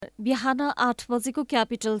बिहान 8 बजेको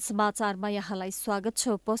क्यापिटल समाचारमा यहाँलाई स्वागत छ।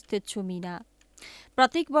 उपस्थित छु मीना।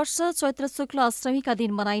 प्रत्येक वर्ष चैत्र शुक्ल अष्टमीका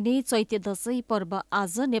दिन मनाइने चैत्य दशैं पर्व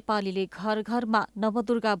आज नेपालीले घर घरमा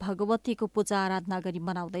नवदुर्गा भगवतीको पूजा आराधना गरी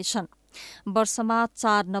मनाउँदैछन्। वर्षमा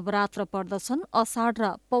 4 नवरात्र पर्दछन्। अषाढ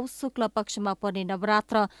र पौष शुक्ल पक्षमा पर्ने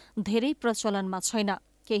नवरात्र धेरै प्रचलनमा छैन।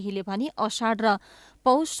 केहीले भने अषाढ र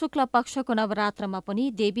पौष शुक्ल पक्षको नवरात्रमा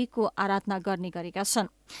पनि देवीको आराधना गर्ने गरेका छन्।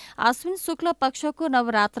 आश्विन शुक्ल पक्षको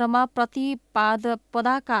नवरात्रमा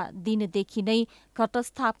प्रतिपदाका दिनदेखि नै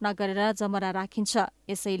घटस्थापना गरेर जमरा राखिन्छ।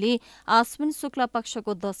 यसैले आश्विन शुक्ल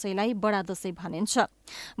पक्षको दशैंलाई बडा दशैं भनिन्छ।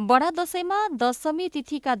 बडा दशैंमा दशमी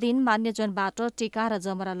तिथिका दिन मान्यजनबाट टीका र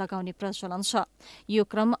जमरा लगाउने प्रचलन छ। यो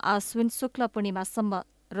क्रम आश्विन शुक्ल पूर्णिमासम्म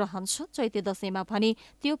रहन्छ। चैत्य दशैंमा भने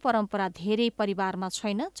त्यो परम्परा धेरै परिवारमा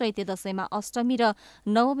छैन। चैत्य दशैंमा अष्टमी र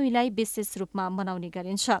नवमीलाई विशेष रूपमा मनाउने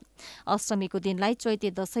गरिन्छ। अष्टमीको दिनलाई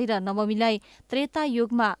चैत्य दशैं र नवमीलाई त्रेता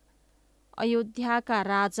युगमा अयोध्याका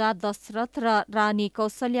राजा दशरथ र रानी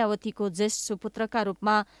कौशल्यावतीको ज्येष्ठ सुपुत्रका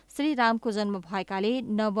रूपमा श्रीरामको जन्म भएकाले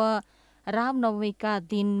रामनवमीका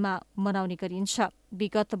दिनमा मनाउने गरिन्छ।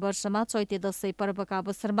 विगत वर्षमा चैत्य दशैं पर्वका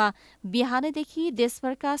अवसरमा बिहानैदेखि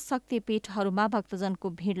देशभरका शक्तिपीठहरूमा भक्तजनको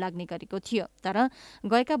भीड़ लाग्ने गरेको थियो। तर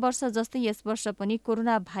गएका वर्ष जस्तै यस वर्ष पनि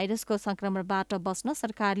कोरोना भाइरसको संक्रमणबाट बस्न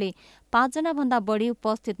सरकारले 5 जना भन्दा बढी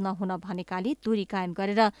उपस्थित नहुन भनेकाले दूरी कायम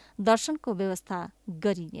गरेर दर्शनको व्यवस्था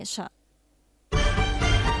गरिनेछ।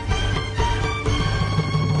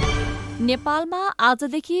 नेपालमा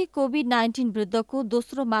आजदेखि कोभिड-19 विरुद्धको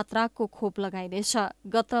दोस्रो मात्राको खोप लगाइनेछ।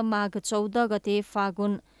 गत माघ 14 देखि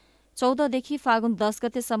फागुन 10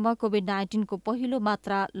 गतेसम्म कोभिड-19 को पहिलो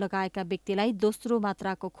मात्रा लगाएका व्यक्तिलाई दोस्रो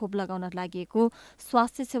मात्राको खोप लगाउन लागि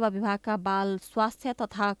स्वास्थ्य सेवा विभागका बाल स्वास्थ्य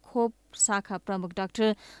तथा खोप शाखा प्रमुख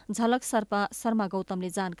डाक्टर झलक शर्मा गौतमले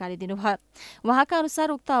जानकारी दिनुभयो। उहाँका अनुसार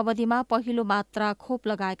उक्त अवधिमा पहिलो मात्रा खोप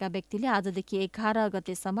लगाएका व्यक्तिले आजदेखि 11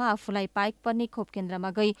 गतेसम्म आफूलाई पाइक पर्ने खोप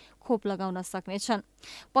केन्द्रमा गई खोप लगाउन सक्नेछन्।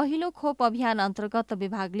 पहिलो खोप अभियान अन्तर्गत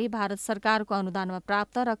विभागले भारत सरकारको अनुदानमा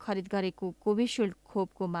प्राप्त र खरिद गरेको कोभिशील्ड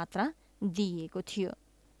खोपको मात्रा दिइएको थियो।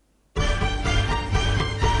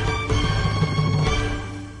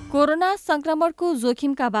 कोरोना संक्रमणको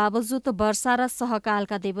जोखिमका बावजुद वर्षा र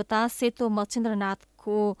सहकालका देवता सेतो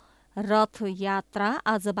मच्छिन्द्रनाथको रथ यात्रा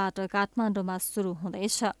आजबाट काठमाडौँमा शुरू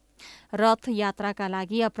हुँदैछ। रथ यात्राका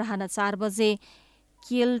लागि अपराह्न 4 बजे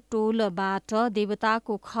केलटोलबाट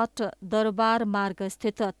देवताको खट दरबार मार्ग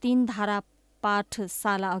स्थित 3 धारा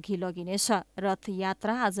पाठशाला अघि लगिनेछ। रथ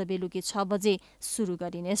यात्रा आज बेलुकी 6 बजे शुरू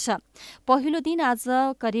गरिनेछ। पहिलो दिन आज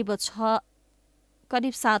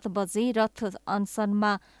करिब 7 बजे रथ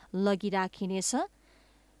असनमा लगिराखिनेछ।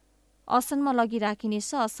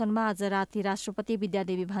 असनमा आज राति राष्ट्रपति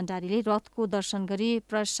विद्यादेवी भण्डारीले रथको दर्शन गरी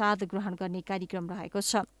प्रसाद ग्रहण गर्ने कार्यक्रम रहेको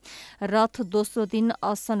छ। रथ दोस्रो दिन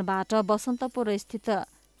असनबाट बसन्तपुर स्थित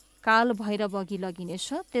काल भैरव अघि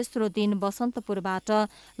लगिनेछ। तेस्रो दिन बसन्तपुरबाट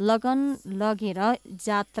लगन लगेर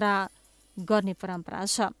जात्रा गर्ने परम्परा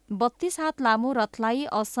छ। 32 हात लामो रथलाई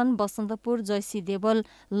असन बसन्तपुर जयसी देवल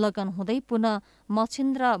लगन हुँदै पुनः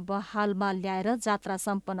मच्छिन्द्र बहालमा ल्याएर जात्रा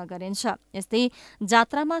सम्पन्न गरिन्छ। यस्तै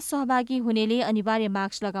जात्रामा सहभागी हुनेले अनिवार्य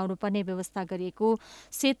मास्क लगाउनुपर्ने व्यवस्था गरिएको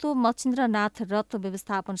सेतो मच्छिन्द्रनाथ रथ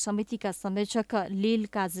व्यवस्थापन समितिका संयोजक लील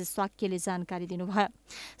काजी स्वाक्यले जानकारी दिनुभयो।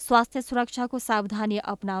 स्वास्थ्य सुरक्षाको सावधानी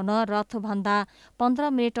अपनाउन रथभन्दा 15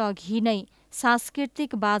 मिनट अघि नै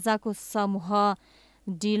सांस्कृतिक बाजाको समूह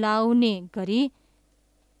डिलाउने गरी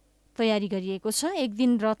तयारी गरिएको छ। एक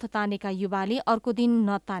दिन रथ तानेका युवाले अर्को दिन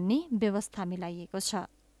नतान्ने व्यवस्था मिलाइएको छ।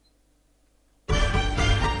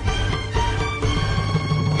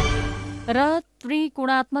 र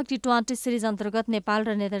त्रिकोणात्मक टी20 सिरिज अन्तर्गत नेपाल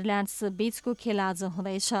र नेदरल्याण्ड्स बीचको खेल आज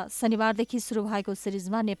हुँदैछ। शनिबारदेखि शुरू भएको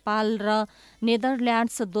सिरिजमा नेपाल र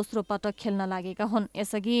नेदरल्याण्ड्स दोस्रो पटक खेल्न लागेका हुन्।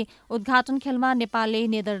 यसअघि उद्घाटन खेलमा नेपालले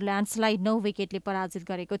नेदरल्याण्ड्सलाई 9 विकेटले पराजित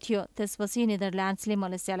गरेको थियो। त्यसपछि नेदरल्याण्ड्सले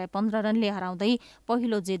मलेसियालाई 15 रनले हराउँदै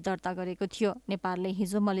पहिलो जित दर्ता गरेको थियो। नेपालले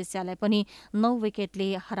हिजो मलेसियालाई पनि 9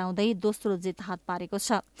 विकेटले हराउँदै दोस्रो जित हात पारेको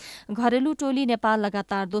छ। घरेलु टोली नेपाल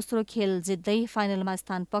लगातार दोस्रो खेल जित्दै फाइनलमा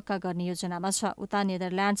स्थान पक्का गर्ने योजनामा छ। उता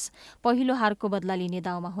नेदरल्याण्ड्स पहिलो हारको बदला लिने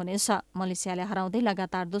दाउमा हुनेछ। मलेसियालाई हराउँदै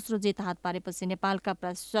लगातार दोस्रो जित हात पारेपछि नेपालका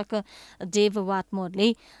प्रशिक्षक डेभ वाटमोरले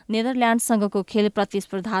नेदरल्याण्ड्ससँगको खेल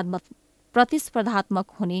प्रतिस्पर्धात्मक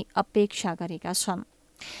हुने अपेक्षा गरेका छन्।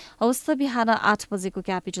 हवस् त बिहान 8 बजेको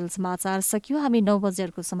क्यापिटल समाचार सकियो। हामी 9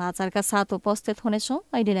 बजेको समाचारका साथ उपस्थित हुनेछौँ।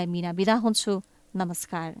 अहिलेलाई मीना बिदा हुन्छु।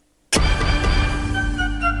 नमस्कार।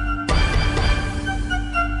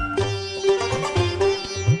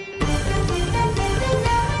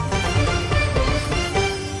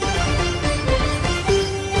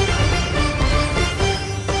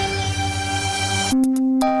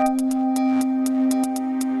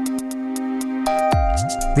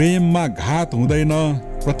 प्रेममा घात हुँदैन,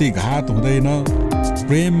 प्रतिघात हुँदैन।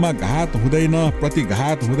 प्रेममा घात हुँदैन,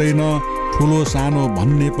 प्रतिघात हुँदैन। ठुलो सानो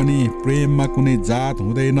भन्ने पनि प्रेममा कुनै जात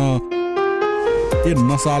हुँदैन। ए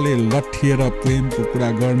नसाले लट्ठिएर प्रेमको कुरा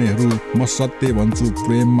गर्नेहरू, म सत्य भन्छु,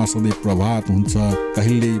 प्रेममा सधैँ प्रभात हुन्छ,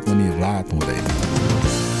 कहिल्यै पनि रात हुँदैन।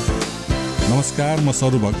 नमस्कार, म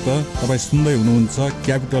सरुभक्त। तपाईँ सुन्दै हुनुहुन्छ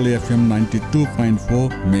क्यापिटल FM 92.4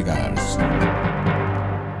 मेगाहर्ज।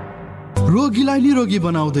 रोगीलाई निरोगी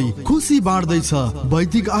बनाउँदै खुसी बाँड्दैछ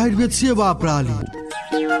वैदिक आयुर्वेद सेवा प्रणाली।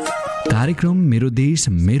 कार्यक्रम मेरो देश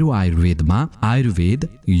मेरो आयुर्वेदमा आयुर्वेद,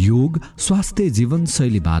 योग, स्वास्थ्य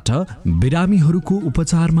जीवनशैलीबाट बिरामीहरूको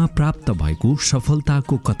उपचारमा प्राप्त भएको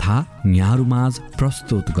सफलताको कथा यहाँहरूमाझ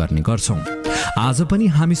प्रस्तुत गर्ने गर्छौं। आज पनि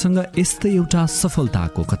हामीसँग यस्तै एउटा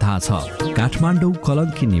सफलताको कथा छ। काठमाडौँ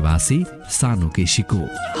कलङ्की निवासी सानो केसीको।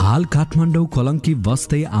 हाल काठमाडौँ कलङ्की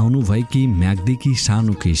बस्दै आउनुभएकी म्याग्दीकी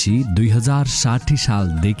सानो केसी 2060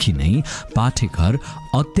 सालदेखि नै पाठेघर,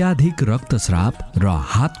 अत्याधिक रक्तस्राव र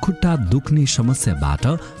हातखुट्टा दुख्ने समस्याबाट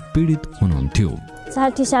पीडित हुनुहुन्थ्यो।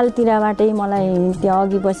 60 सालतिरबाटै मलाई त्यो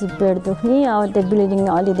अघि पछि पेट दुख्ने, अब त्यो ब्लिडिङ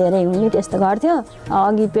अलि धेरै हुने त्यस्तो गर्थ्यो।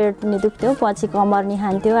 अघि पेट नि दुख्थ्यो, पछि कमर नि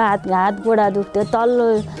खान्थ्यो, हात गोडा दुख्थ्यो, तल्लो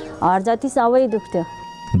हड जति सबै दुख्थ्यो।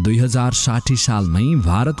 2060 सालमै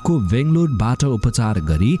भारतको बेङ्गलोरबाट उपचार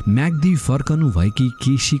गरी म्याग्दी फर्कनु भएकी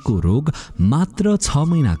केसीको रोग मात्र 6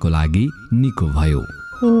 महिनाको लागि निको भयो।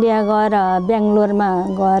 इन्डिया गएर बेङ्गलोरमा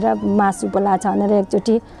गएर मासु पोला छ भनेर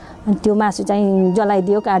एकचोटि त्यो मासु चाहिँ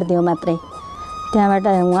जलाइदियो, काटिदियो मात्रै। त्यहाँबाट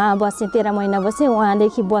उहाँ बसेँ, 13 महिना बसेँ।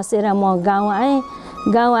 उहाँदेखि बसेर म गाउँ आएँ।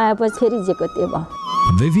 गाउँ आएपछि फेरि जेको त्यो भयो।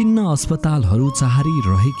 विभिन्न अस्पतालहरू चाहरी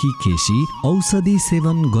रहेकी केसी औषधि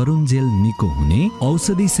सेवन गरुन्जेल निको हुने,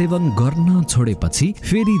 औषधि सेवन गर्न छोडेपछि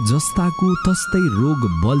फेरि जस्ताको तस्तै रोग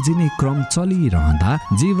बल्झिने क्रम चलिरहँदा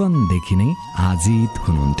जीवनदेखि नै आजित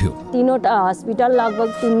हुनुहुन्थ्यो। 3वटा हस्पिटल लगभग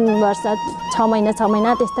 3 वर्ष 6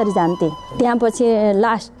 महिना त्यस्तरी जान्थे। त्यहाँ पछि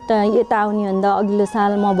लास्ट यता आउने भन्दा अघिल्लो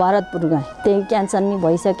साल म भरतपुर गएँ। त्यही क्यान्सर नि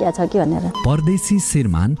भइसकेको छ कि भनेर। परदेशी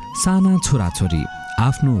श्रीमान, साना छोराछोरी,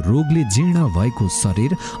 आफ्नो रोगले जीर्ण भएको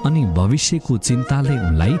शरीर अनि भविष्यको चिन्ताले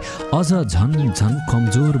उनलाई अझ झन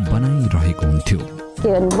कमजोर बनाइरहेको हुन्थ्यो।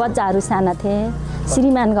 बच्चाहरू साना थिए,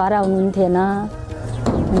 श्रीमान घर हुनुहुन्थेन,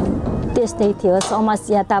 त्यस्तै थियो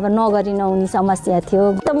समस्या। त अब नगरी नहुने समस्या थियो।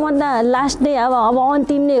 त म त लास्ट नै अब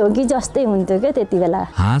अन्तिम नै हो कि जस्तै हुन्थ्यो क्या त्यति बेला।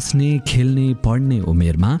 हाँस्ने, खेल्ने, पढ्ने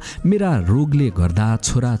उमेरमा मेरा रोगले गर्दा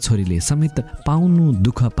छोराछोरीले समेत पाउनु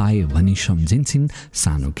दुःख पाए भनी सम्झिन्छन्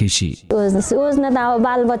सानो केसी। सोच्न त अब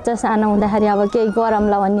बालबच्चा सानो हुँदाखेरि अब केही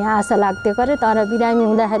गरमला भन्ने आशा लाग्थ्यो करे, तर बिरामी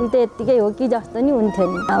हुँदाखेरि त यत्तिकै हो कि जस्तो नि हुन्थ्यो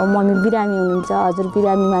नि। अब मम्मी बिरामी हुनुहुन्छ, हजुर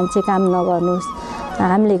बिरामी मान्छे काम नगर्नुहोस्,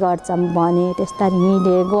 हामीले गर्छौँ भने त्यस्तरी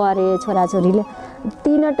हिँडे गरे। छोराछोरीले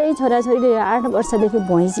 3वटै छोराछोरीले 8 वर्षदेखि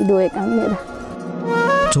भैँसी दोएका मेरा।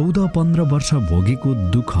 14-15 वर्ष भोगेको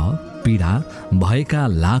दुःख पीडा भएका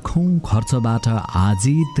लाखौं खर्चबाट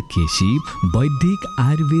आजित केसी वैदिक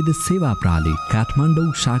आयुर्वेद सेवा प्रणाली काठमाडौँ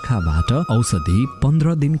शाखाबाट औषधि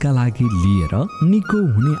 15 दिनका लागि लिएर निको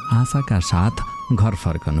हुने आशाका साथ घर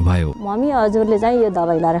फर्कनुभयो। मम्मी हजुरले चाहिँ यो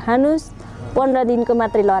दबाई लिएर खानुहोस्, 15 दिनको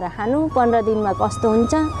मात्रै लिएर खानु, 15 दिनमा कस्तो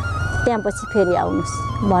हुन्छ त्यहाँपछि फेरि आउनुहोस्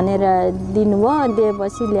भनेर दिनुभयो।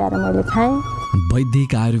 दिएपछि ल्याएर मैले खाएँ।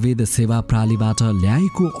 वैदिक आयुर्वेद सेवा प्रणालीबाट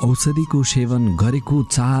ल्याएको औषधिको सेवन गरेको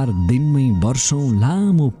 4 दिनमै वर्षौं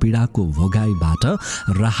लामो पीडाको भोगाइबाट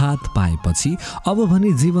राहत पाएपछि अब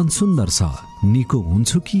भने जीवन सुन्दर छ, निको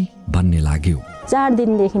हुन्छु कि भन्ने लाग्यो। 4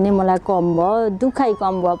 दिनदेखि नै मलाई कम भयो। दुखाइ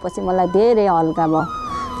कम भएपछि मलाई धेरै हल्का भयो।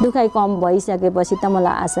 दुखाइ कम भइसकेपछि त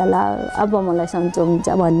मलाई आशा लाग्यो अब मलाई सन्चो हुन्छ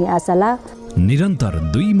भन्ने आशा लाग्यो। निरन्तर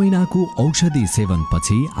 2 महिनाको औषधि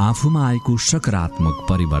सेवनपछि आफूमा आएको सकारात्मक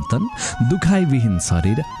परिवर्तन, दुखाइविहीन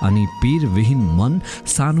शरीर अनि पीरविहीन मन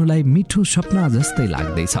सानोलाई मिठो सपना जस्तै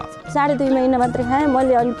लाग्दैछ। 2.5 महिना मात्रै खाएँ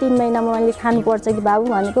मैले। अनि 3 महिनामा मैले खानुपर्छ कि बाबु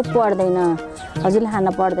भनेको पर्दैन, हजुरले खान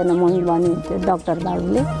पर्दैन मम्मी भन्नुहुन्थ्यो डाक्टर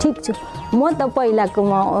बाबुले। ठिक छु म त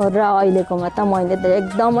पहिलाकोमा र अहिलेकोमा त मैले त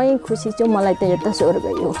एकदमै खुसी छु। मलाई त यो त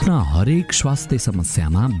स्वर्गै हो। हरेक स्वास्थ्य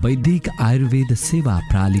समस्यामा वैदिक आयुर्वेद सेवा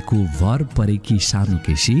प्रणालीको भर परेकी सानो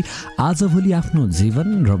केसी आजभोलि आफ्नो जीवन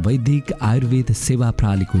र वैदिक आयुर्वेद सेवा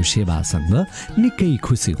प्रणालीको सेवासँग निकै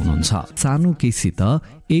खुसी हुनुहुन्छ। सानो केसी त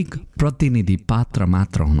एक प्रतिनिधि पात्र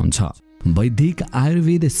मात्र हुनुहुन्छ। वैदिक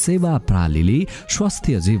आयुर्वेद सेवा प्रणालीले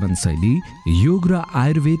स्वास्थ्य जीवनशैली, योग र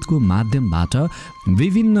आयुर्वेदको माध्यमबाट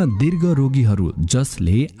विभिन्न दीर्घ रोगीहरू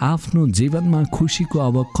जसले आफ्नो जीवनमा खुसीको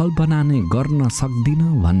अब कल्पना नै गर्न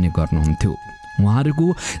सक्दिन भन्ने गर्नुहुन्थ्यो। उहाँहरूको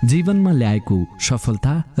जीवनमा ल्याएको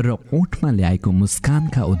सफलता र ओठमा ल्याएको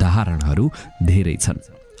मुस्कानका उदाहरणहरू धेरै छन्।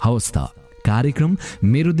 हवस् त कार्यक्रम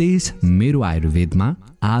मेरो देश मेरो आयुर्वेदमा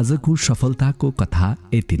आजको सफलताको कथा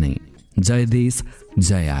यति नै। जय देश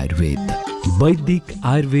जय आयुर्वेद। वैदिक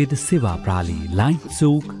आयुर्वेद सेवा प्रणाली, लाइन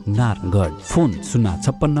चौक, Narayangarh. Phone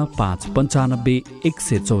 056 595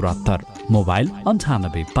 174, mobile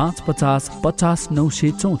 98 550 50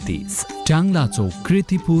 934। Tyangla Chowk,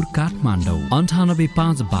 Kirtipur, Kathmandu 98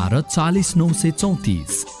 512 40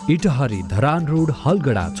 934। Itahari Dharan road,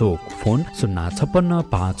 Halgada चौक, फोन 056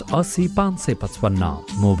 580 555,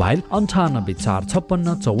 मोबाइल 98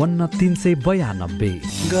 456 54 392।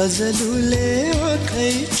 गजलुले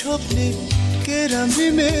आँखै छोप्ने के राम्री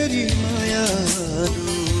मेरी माया।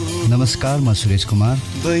 नमस्कार, म सुरेश कुमार।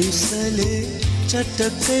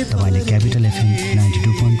 तपाईँले क्यापिटल एफएम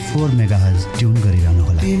 92.4 मेगाहर्ज ट्युन गरिरहनु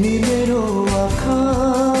होला। तिमी मेरो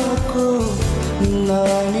आँखाको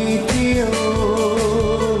नानी थियो,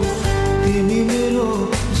 तिमी मेरो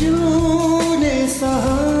जिउने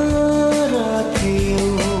सहारा थियो।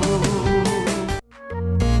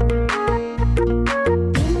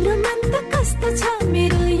 तिम्रो मन त कस्तो छ,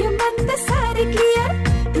 मेरो यो मन त साह्रै क्लियर।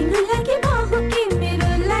 तिम्रो लागि म हो कि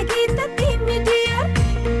मेरो लागि त तिमी डियर।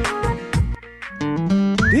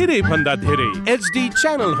 धेरै भन्दा धेरै HD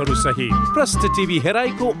च्यानलहरू सहित प्रष्ट टिभी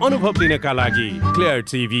हेराइको अनुभव लिनका लागि clear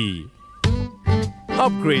TV.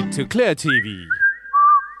 Upgrade to clear TV.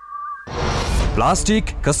 Plastic,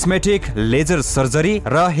 cosmetic, laser surgery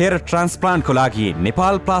र हेयर ट्रान्सप्लान्टको लागि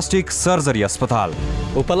नेपाल प्लास्टिक सर्जरी अस्पताल।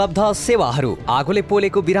 उपलब्ध सेवाहरू: आगोले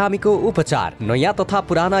पोलेको बिरामीको उपचार, नयाँ तथा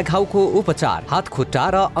पुराना घाउको उपचार, हात खुट्टा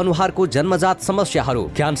र अनुहारको जन्मजात समस्याहरू,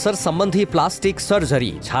 क्यान्सर सम्बन्धी प्लास्टिक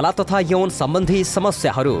सर्जरी, छाला तथा यौन सम्बन्धी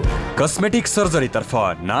समस्याहरू। कस्मेटिक सर्जरी तर्फ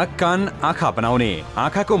नाक, कान, आँखा बनाउने,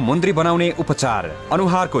 आँखाको मुन्द्री बनाउने उपचार,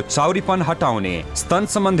 अनुहारको चाउरीपन हटाउने, स्तन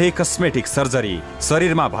सम्बन्धी कस्मेटिक सर्जरी,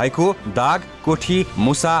 शरीरमा भएको दाग, कोठी,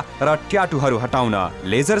 मुसा र ट्याटुहरू हटाउन,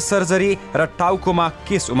 लेजर सर्जरी र टाउकोमा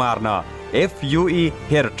केश उमार्न, FUE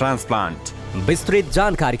हेयर ट्रान्सप्लान्ट। विस्तृत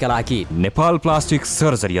जानकारीका लागि नेपाल प्लास्टिक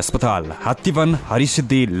सर्जरी अस्पताल, हात्तीवन,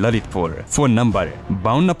 हरिसिद्धि, ललितपुर। Phone number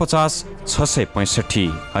 5250 665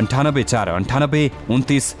 98 498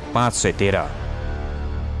 29 513।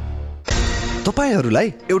 तपाईहरूलाई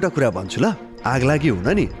एउटा कुरा भन्छु ल, आगलागी हुन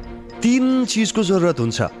नि 3 चिजको जरुरत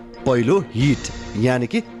हुन्छ। पहिलो हिट यानि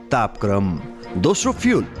कि तापक्रम, दोस्रो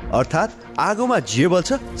फ्युल अर्थात् आगोमा जे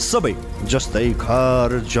बल्छ सबै, जस्तै घर,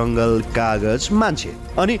 जङ्गल, कागज, मान्छे।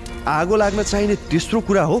 अनि आगो लाग्न चाहिने तेस्रो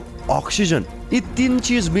कुरा हो अक्सिजन। यी 3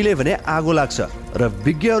 चिज मिले भने आगो लाग्छ र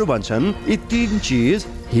विज्ञहरू भन्छन् यी 3 चिज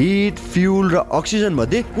हिट, फ्युल र अक्सिजन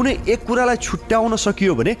मध्ये कुनै एक कुरालाई छुट्याउन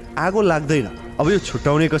सकियो भने आगो लाग्दैन। अब यो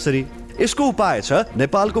छुट्याउने कसरी? यसको उपाय छ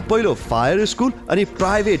नेपालको पहिलो फायर स्कुल अनि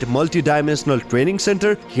private multi dimensional training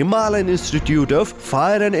centre Himalayan Institute of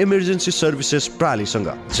Fire and Emergency Services प्रालीसँग,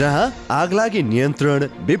 जहाँ आगलागी नियन्त्रण,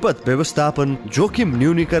 विपद व्यवस्थापन, जोखिम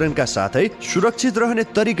न्यूनीकरणका साथै सुरक्षित रहने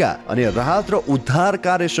तरिका अनि राहत र उद्धार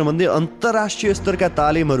कार्य सम्बन्धी अन्तर्राष्ट्रिय स्तरका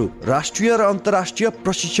तालिमहरू राष्ट्रिय र अन्तर्राष्ट्रिय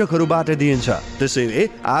प्रशिक्षकहरूबाट दिइन्छ। त्यसैले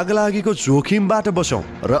आगलागीको जोखिमबाट बचौं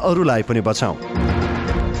र अरूलाई पनि बचाउँ।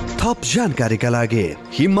 थप जानकारीका लागि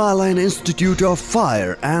Himalayan Institute of Fire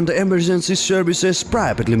and Emergency Services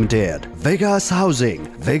private limited, Vegas housing,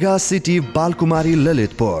 Vegas city, Balkumari,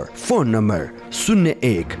 Lalitpur. Phone number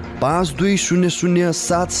 01 5200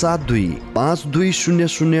 772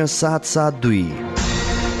 5200 772।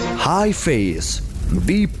 High face,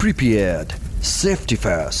 be prepared, safety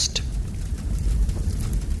first.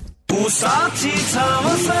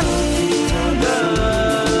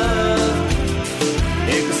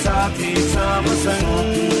 साथी छ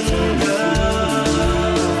मसँग,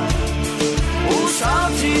 ओ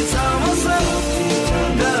साथी छ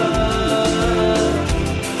मसँग,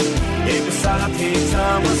 एक साथी छ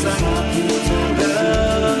मसँग।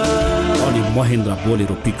 अनि महेन्द्र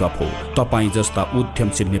बोलेरो पिकअप हो तपाईँ जस्ता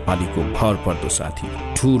उद्यमशील नेपालीको भर पर्दो साथी।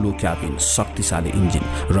 ठुलो क्याबिन, शक्तिशाली इन्जिन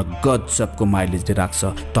र गजबको माइलेजले राख्छ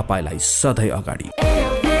तपाईँलाई सधैँ अगाडि।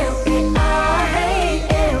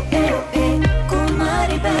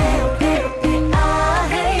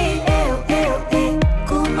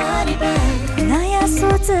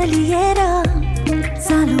 लिएर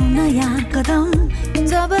चालौ नयाँ कदम,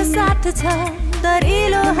 जब साथ छ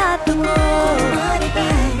दरिलो हातको।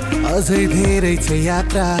 अझै धेरै छ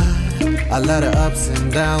यात्रा, a lot of ups and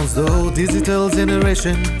downs, though digital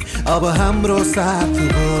generation अब हाम्रो साथ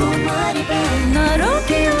हो।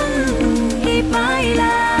 नरोकियो यी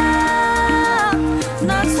पाइला,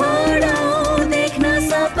 नछोडौ देख्न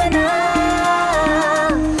सपना,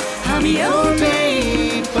 हामी एउटै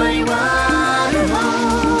परिवार हो,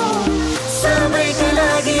 सबैका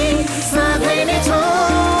लागि सधैँ नै छौँ।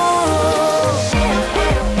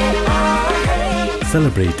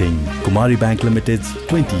 Celebrating Kumari Bank Limited's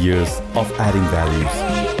 20 years of adding values.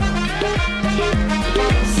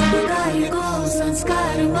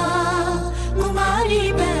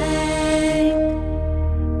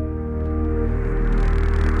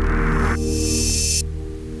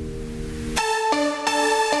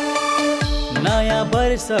 नयाँ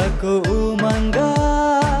वर्षको उमङ्ग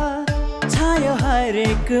छायो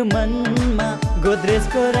हरेक मनमा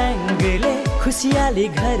गोदरेजको रङ्गले खुसियाली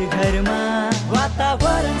घर घरमा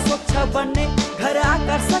वातावरण स्वच्छ बन्ने घर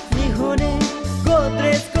आकर्षक नि हुने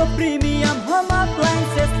गोदरेजको प्रिमियम होम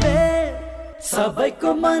अप्लायन्सेसले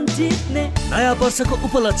सबैको मन जित्ने नयाँ वर्षको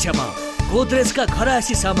उपलक्ष्यमा गोदरेजका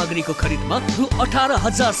घरायसी सामग्रीको खरिदमा रु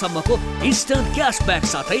 18,000 सम्मको इन्स्टन्ट क्यासब्याक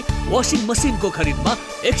साथै वासिङ मसिनको खरिदमा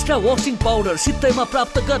एक्स्ट्रा वासिङ पाउडर सित्तैमा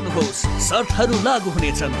प्राप्त गर्नुहोस्। शर्तहरू लागू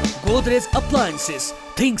हुनेछन्। Godrej appliances,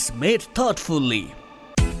 things made thoughtfully.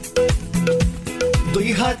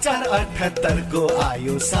 2078 को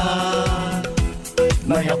आयो साल,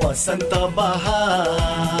 नयाँ वसन्त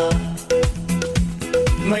बहार,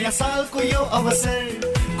 नयाँ सालको यो अवसर,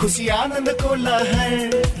 खुसी आनन्दको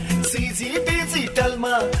लहर, सीजी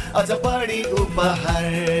डिजिटलमा अझ बढी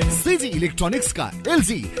उपहार। सीजी इलेक्ट्रोनिक्स का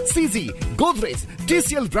एलजी, सीजी, गोदरेज,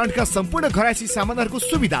 टीसीएल ब्रान्डका सम्पूर्ण घरायसी सामानहरूको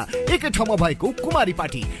सुविधा एकै ठाउँमा भएको कुमारी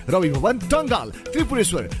पाटी, रवि भवन, टंगाल,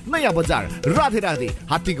 त्रिपुरेश्वर, नयाँ बजार, राधे राधे,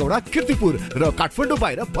 हात्तीगौडा, कीर्तिपुर र काठमाडौँ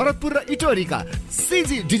बाहिर भरतपुर र इटोरीका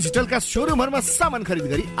सीजी डिजिटलका शोरूमहरूमा सामान खरिद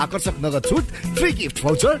गरी आकर्षक नगद छुट, free gift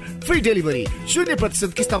voucher, free delivery,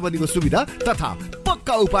 0% किस्ताबन्दीको सुविधा तथा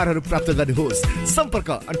पक्का उपहारहरू प्राप्त गर्नुहोस्। सम्पर्क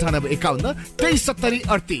 9851 2370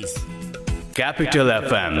 38। Capital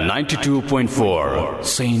FM 92.4,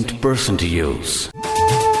 Saint Person to Use.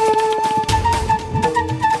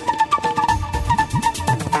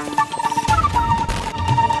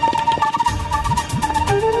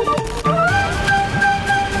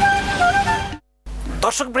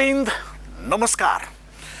 दर्शकवृन्द नमस्कार।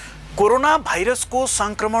 कोरोना भाइरसको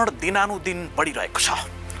संक्रमण दिनानुदिन बढिरहेको छ।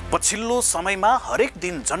 पछिल्लो समयमा हरेक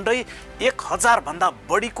दिन झन्डै 1000 भन्दा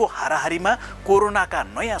बढीको हाराहारीमा कोरोनाका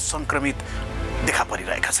नयाँ संक्रमित देखा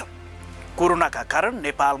परिरहेका छन्। कोरोनाका कारण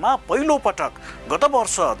नेपालमा पहिलो पटक गत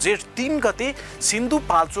वर्ष जेठ 3 गते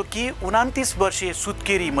सिन्धुपाल्चोकी 29 वर्षीय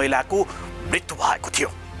सुत्केरी महिलाको मृत्यु भएको थियो।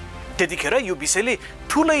 त्यतिखेर यो विषयले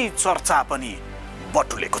ठुलै चर्चा पनि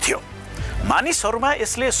बटुलेको थियो। मानिसहरूमा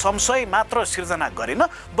यसले संशय मात्र सिर्जना गरेन,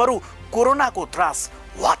 बरु कोरोनाको त्रास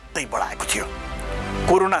वात्तै बढाएको थियो।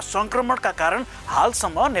 कोरोना संक्रमणका कारण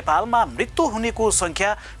हालसम्म नेपालमा मृत्यु हुनेको संख्या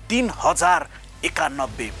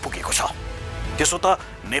 3091 पुगेको छ। त्यसो त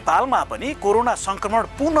नेपालमा पनि कोरोना संक्रमण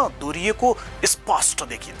पुनः दोहोरिएको स्पष्ट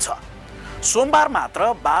देखिन्छ। सोमबार मात्र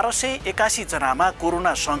 1281 जनामा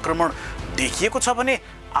कोरोना संक्रमण देखिएको छ भने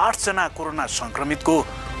 8 जना कोरोना संक्रमितको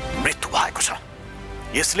मृत्यु भएको छ।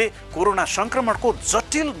 यसले कोरोना संक्रमणको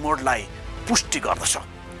जटिल मोडलाई पुष्टि गर्दछ।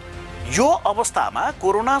 यो अवस्थामा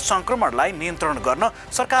कोरोना संक्रमणलाई नियन्त्रण गर्न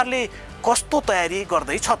सरकारले कस्तो तयारी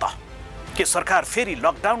गर्दैछ त? के सरकार फेरि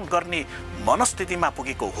लकडाउन गर्ने मनस्थितिमा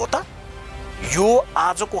पुगेको हो त? यो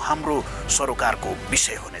आजको हाम्रो सरोकारको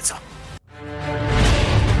विषय हुनेछ।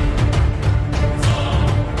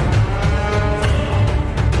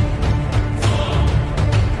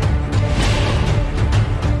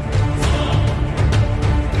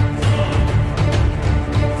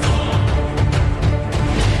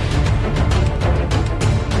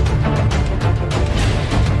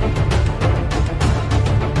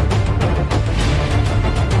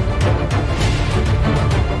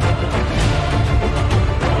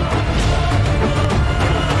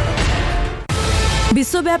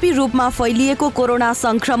 विश्वव्यापी रूपमा फैलिएको कोरोना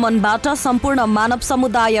संक्रमणबाट सम्पूर्ण मानव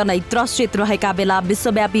समुदाय नै त्रसित रहेका बेला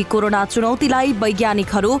विश्वव्यापी कोरोना चुनौतीलाई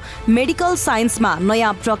वैज्ञानिकहरू मेडिकल साइन्समा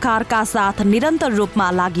नयाँ प्रकारका साथ निरन्तर रूपमा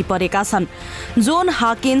लागि परेका छन्। जोन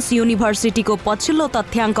हाकिन्स युनिभर्सिटीको पछिल्लो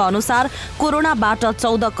तथ्याङ्क अनुसार कोरोनाबाट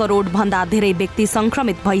 14 करोड भन्दा धेरै व्यक्ति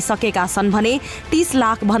संक्रमित भइसकेका छन् भने 30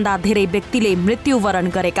 लाख भन्दा धेरै व्यक्तिले मृत्युवरण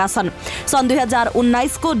गरेका छन्। सन्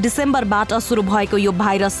 2019 को डिसेम्बरबाट सुरु भएको यो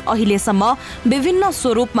भाइरस अहिलेसम्म विभिन्न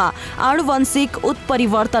स्वरूपमा आनुवंशिक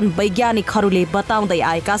उत्परिवर्तन वैज्ञानिकहरूले बताउँदै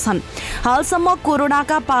आएका छन्। हालसम्म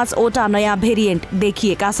कोरोनाका 5 वटा नयाँ भेरिएन्ट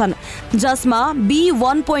देखिएका छन्, जसमा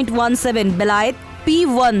B1.17 बेलायत,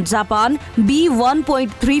 P1 Japan,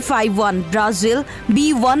 B1.351 Brazil,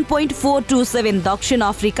 B1.427 दक्षिण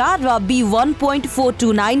अफ्रिका र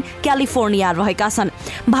B1.429 क्यालिफोर्निया रहेका छन्।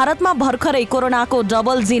 भारतमा भर्खरै कोरोनाको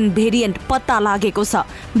डबल जिन भेरिएन्ट पत्ता लागेको छ।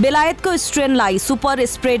 बेलायतको स्ट्रेनलाई सुपर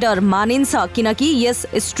स्प्रेडर मानिन्छ किनकि यस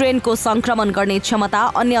स्ट्रेनको संक्रमण गर्ने क्षमता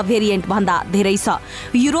अन्य भेरिएन्ट भन्दा धेरै छ।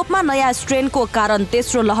 युरोपमा नयाँ स्ट्रेनको कारण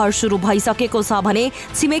तेस्रो लहर सुरु भइसकेको छ भने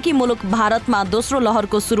छिमेकी मुलुक भारतमा दोस्रो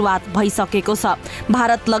लहरको सुरुवात भइसकेको छ।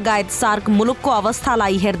 भारत लगायत सार्क मुलुकको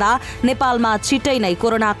अवस्थालाई हेर्दा नेपालमा छिटै नै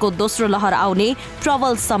कोरोनाको दोस्रो लहर आउने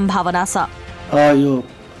प्रबल सम्भावना छ। यो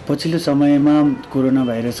पछिल्लो समयमा कोरोना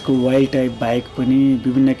भाइरसको वाइल्ड टाइप बाहेक पनि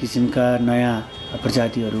विभिन्न किसिमका नयाँ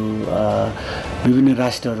प्रजातिहरू विभिन्न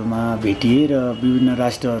राष्ट्रहरूमा भेटिए र विभिन्न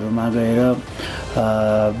राष्ट्रहरूमा गएर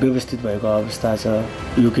व्यवस्थित भएको अवस्था छ।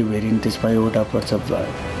 युके भेरिएन्ट, त्यसमा एउटा पर्छ,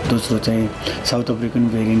 दोस्रो चाहिँ साउथ अफ्रिकन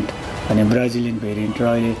भेरिएन्ट अनि ब्राजिलियन भेरिएन्ट र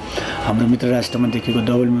अहिले हाम्रो मित्र राष्ट्रमा देखिएको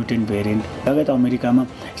डबल म्युटेन्ट भेरिएन्ट लगायत अमेरिकामा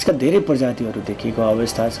यसका धेरै प्रजातिहरू देखिएको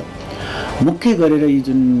अवस्था छ। मुख्य गरेर यी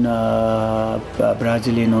जुन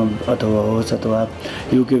ब्राजिलियन होस् अथवा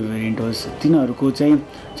युके भेरिएन्ट होस्, तिनीहरूको चाहिँ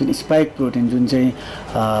जुन स्पाइक प्रोटिन जुन चाहिँ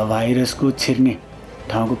भाइरसको छिर्ने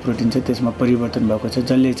ठाउँको प्रोटिन छ त्यसमा परिवर्तन भएको छ,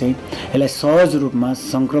 जसले चाहिँ यसलाई सहज रूपमा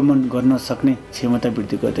सङ्क्रमण गर्न सक्ने क्षमता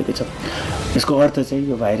वृद्धि गरिदिएको छ। यसको अर्थ चाहिँ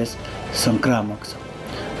यो भाइरस सङ्क्रामक छ।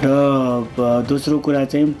 र दोस्रो कुरा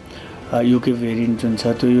चाहिँ युके भेरिएन्ट जुन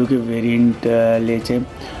छ, त्यो युके भेरिएन्टले चाहिँ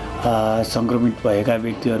सङ्क्रमित भएका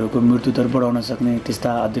व्यक्तिहरूको मृत्युदर बढाउन सक्ने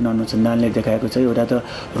त्यस्ता अध्ययन अनुसन्धानले देखाएको छ। एउटा त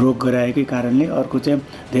रोग गराएकै कारणले, अर्को चाहिँ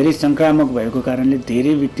धेरै सङ्क्रामक भएको कारणले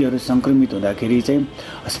धेरै व्यक्तिहरू सङ्क्रमित हुँदाखेरि चाहिँ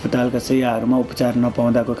अस्पतालका शैय्याहरूमा उपचार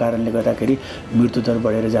नपाउँदाको कारणले गर्दाखेरि मृत्युदर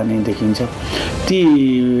बढेर जाने देखिन्छ। ती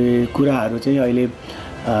कुराहरू चाहिँ अहिले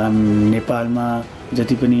नेपालमा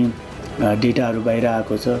जति पनि डेटाहरू बाहिर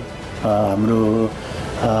आएको छ, हाम्रो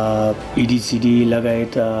EDCD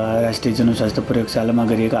लगायत राष्ट्रिय जनस्वास्थ्य प्रयोगशालामा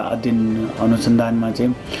गरिएका अध्ययन अनुसन्धानमा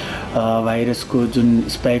चाहिँ भाइरसको जुन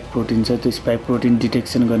स्पाइक प्रोटिन छ, त्यो स्पाइक प्रोटिन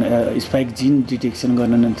डिटेक्सन गर्न, स्पाइक जिन डिटेक्सन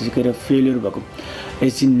गर्न नसकेर फेलियर भएको,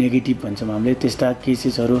 एसिन नेगेटिभ भन्छौँ हामीले, त्यस्ता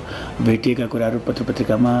केसेसहरू भेटिएका कुराहरू पत्र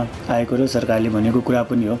पत्रिकामा आएको र सरकारले भनेको कुरा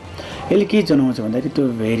पनि हो। यसले के जनाउँछ भन्दाखेरि त्यो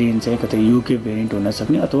भेरिएन्ट चाहिँ कतै युके भेरिएन्ट हुन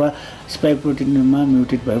सक्ने अथवा स्पाइक प्रोटिनमा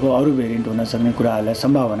म्युटेट भएको अरू भेरिएन्ट हुन सक्ने कुराहरूलाई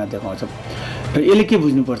सम्भावना देखाउँछ। र यसले के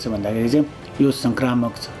बुझ्नुपर्छ भन्दाखेरि चाहिँ यो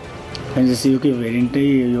सङ्क्रामक छ। जस्तै युके भेरिएन्टै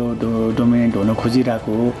यो डोमिनेन्ट हुन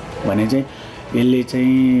खोजिरहेको हो भने चाहिँ यसले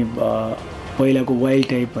चाहिँ पहिलाको वाइल्ड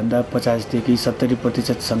टाइपभन्दा 50 देखि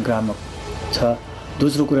 70% सङ्क्रामक छ।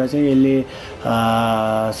 दोस्रो कुरा चाहिँ यसले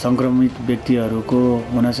सङ्क्रमित व्यक्तिहरूको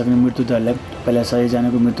हुनसक्ने मृत्युदरलाई पहिला 100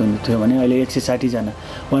 जनाको मृत्यु हुन्थ्यो भने अहिले 160 जना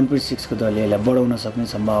 1.6 को दरले यसलाई बढाउन सक्ने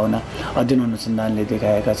सम्भावना अध्ययन अनुसन्धानले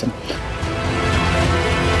देखाएका छन्।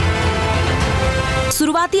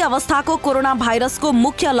 सुरुवाती अवस्थाको कोरोना भाइरसको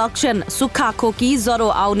मुख्य लक्षण सुक्खा खोकी, ज्वरो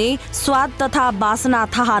आउने, स्वाद तथा बासना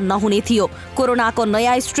थाहा नहुने थियो। कोरोनाको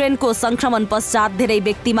नयाँ स्ट्रेनको संक्रमण पश्चात धेरै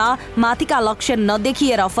व्यक्तिमा माथिका लक्षण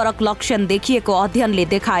नदेखिएर फरक लक्षण देखिएको अध्ययनले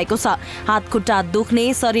देखाएको छ। हातखुट्टा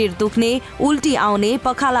दुख्ने, शरीर दुख्ने, उल्टी आउने,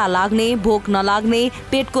 पखाला लाग्ने, भोक नलाग्ने,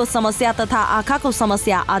 पेटको समस्या तथा आँखाको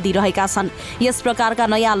समस्या आदि रहेका छन्। यस प्रकारका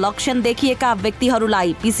नयाँ लक्षण देखिएका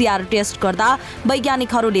व्यक्तिहरूलाई PCR टेस्ट गर्दा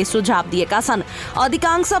वैज्ञानिकहरूले सुझाव दिएका छन्।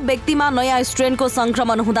 अधिकांश व्यक्तिमा नयाँ स्ट्रेनको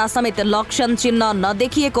संक्रमण हुँदा समेत लक्षण चिन्ह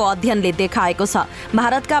नदेखिएको अध्ययनले देखाएको छ।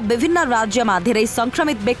 भारतका विभिन्न राज्यमा धेरै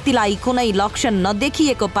संक्रमित व्यक्तिलाई कुनै लक्षण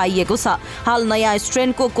नदेखिएको पाइएको छ। हाल नयाँ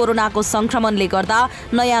स्ट्रेनको कोरोनाको संक्रमणले गर्दा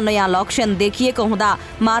नयाँ लक्षण देखिएको हुँदा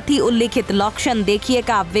माथि उल्लेखित लक्षण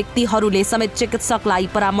देखिएका व्यक्तिहरूले समेत चिकित्सकलाई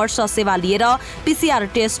परामर्श सेवा लिएर PCR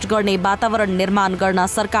टेस्ट गर्ने वातावरण निर्माण गर्न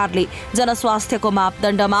सरकारले जनस्वास्थ्यको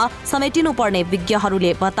मापदण्डमा समेटिनुपर्ने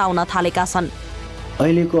विज्ञहरूले बताउन थालेका छन्।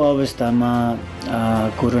 अहिलेको अवस्थामा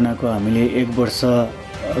कोरोनाको हामीले 1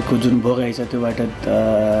 वर्षको जुन भोगाइ छ त्योबाट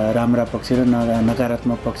राम्रा पक्ष र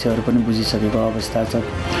नकारात्मक पक्षहरू पनि बुझिसकेको अवस्था छ।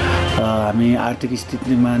 हामी आर्थिक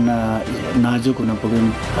स्थितिमा नाजुक हुन पुग्यौँ,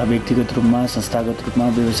 व्यक्तिगत रूपमा, संस्थागत रूपमा,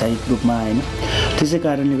 व्यावसायिक रूपमा होइन। त्यसै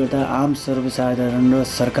कारणले गर्दा आम सर्वसाधारण र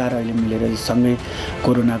सरकार अहिले मिलेर सँगै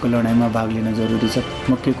कोरोनाको लडाइँमा भाग लिन जरुरी छ।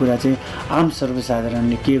 मुख्य कुरा चाहिँ आम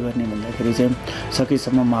सर्वसाधारणले के गर्ने भन्दाखेरि चाहिँ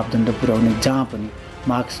सकेसम्म मापदण्ड पुर्याउने, जहाँ पनि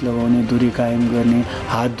मास्क लगाउने, दूरी कायम गर्ने,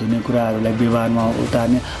 हात धुने कुराहरूलाई व्यवहारमा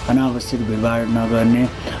उतार्ने, अनावश्यक भिडभाड नगर्ने,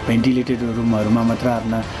 भेन्टिलेटेड रुमहरूमा मात्र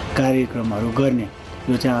आफ्ना कार्यक्रमहरू गर्ने,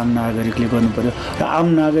 यो चाहिँ आम नागरिकले गर्नु पर्यो। र आम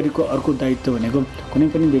नागरिकको अर्को दायित्व भनेको कुनै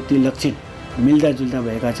पनि व्यक्ति लक्षण मिल्दाजुल्दा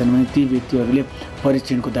भएका छन् भने ती व्यक्तिहरूले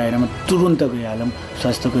परीक्षणको दायरामा तुरुन्त गइहालौँ,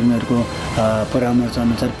 स्वास्थ्यकर्मीहरूको परामर्श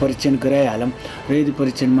अनुसार परीक्षण गराइहालौँ र यदि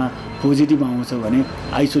परीक्षणमा पोजिटिभ आउँछ भने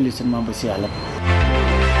आइसोलेसनमा बसिहालौँ।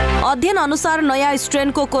 अध्ययन अनुसार नयाँ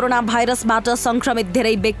स्ट्रेनको कोरोना भाइरसबाट संक्रमित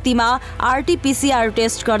धेरै व्यक्तिमा RT-PCR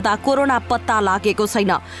टेस्ट गर्दा कोरोना पत्ता लागेको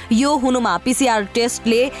छैन। यो हुनुमा PCR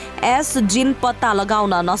टेस्टले S जिन पत्ता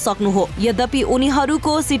लगाउन नसक्नु हो। यद्यपि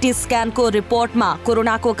उनीहरूको CT स्क्यानको रिपोर्टमा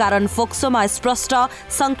कोरोनाको कारण फोक्सोमा स्पष्ट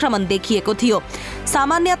संक्रमण देखिएको थियो।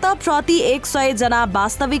 सामान्यतः प्रति 100 जना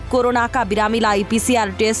वास्तविक कोरोनाका बिरामीलाई PCR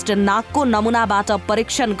टेस्ट नाकको नमुनाबाट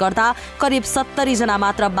परीक्षण गर्दा करिब 70 जना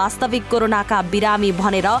मात्र वास्तविक कोरोनाका बिरामी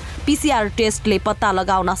भनेर PCR टेस्टले पत्ता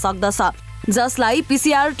लगाउन सक्दछ। जसलाई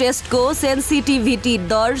पीसीआर टेस्टको सेन्सिटिभिटी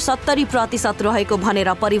दर 70% रहेको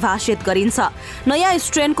भनेर परिभाषित गरिन्छ। नयाँ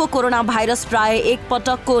स्ट्रेनको कोरोना भाइरस प्राय एक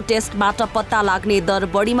पटकको टेस्टबाट पत्ता लाग्ने दर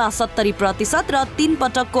बढीमा 70% र 3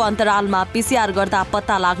 पटकको अन्तरालमा पीसीआर गर्दा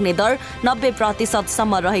पत्ता लाग्ने दर 90%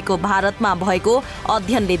 सम्म रहेको भारतमा भएको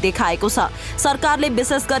अध्ययनले देखाएको छ। सरकारले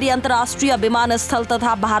विशेष गरी अन्तर्राष्ट्रिय विमानस्थल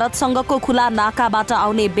तथा भारतसँगको खुला नाकाबाट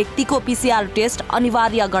आउने व्यक्तिको पीसीआर टेस्ट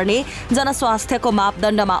अनिवार्य गर्ने जनस्वास्थ्यको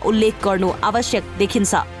मापदण्डमा उल्लेख गर्नु आवश्यक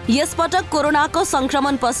देखिन्छ। यसपटक कोरोनाको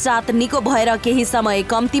संक्रमण पश्चात निको भएर केही समय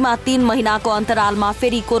कम्तीमा 3 महिनाको अन्तरालमा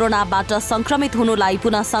फेरि कोरोनाबाट संक्रमित हुनुलाई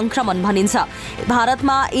पुनः संक्रमण भनिन्छ।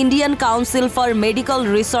 भारतमा इन्डियन काउन्सिल फर मेडिकल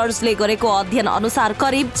रिसर्चले गरेको अध्ययन अनुसार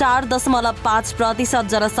करिब 4.5%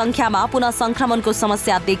 जनसङ्ख्यामा पुनः संक्रमणको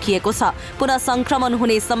समस्या देखिएको छ। पुनः संक्रमण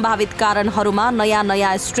हुने सम्भावित कारणहरूमा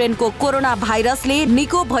नयाँ स्ट्रेनको कोरोना भाइरसले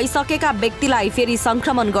निको भइसकेका व्यक्तिलाई फेरि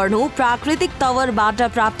संक्रमण गर्नु, प्राकृतिक तवरबाट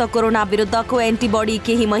प्राप्त कोरोना विरुद्धको एन्टिबडी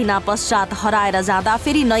केही महिना पश्चात हराएर जाँदा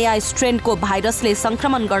फेरि नयाँ स्ट्रेनको भाइरसले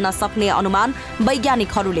संक्रमण गर्न सक्ने अनुमान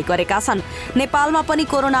वैज्ञानिकहरूले गरेका छन्। नेपालमा पनि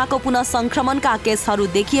कोरोनाको पुनः संक्रमणका केसहरू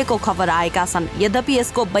देखिएको खबर आएका छन्। यद्यपि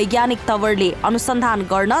यसको वैज्ञानिक तवरले अनुसन्धान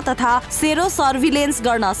गर्न तथा सेरो सर्भिलेन्स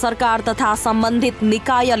गर्न सरकार तथा सम्बन्धित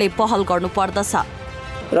निकायले पहल गर्नुपर्दछ।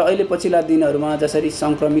 र अहिले पछिल्ला दिनहरूमा जसरी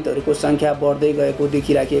संक्रमितहरूको संख्या बढ्दै गएको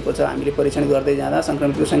देखिराखेको छ, हामीले परीक्षण गर्दै जाँदा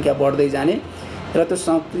संक्रमितको संख्या बढ्दै जाने र त्यो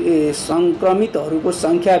संक्रमितहरूको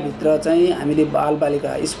संख्याभित्र चाहिँ हामीले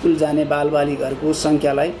बालबालिका स्कुल जाने बालबालिकाहरूको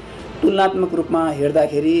संख्यालाई तुलनात्मक रूपमा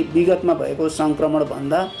हेर्दाखेरि विगतमा भएको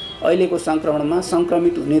संक्रमणभन्दा अहिलेको संक्रमणमा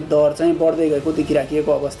संक्रमित हुने दर चाहिँ बढ्दै गएको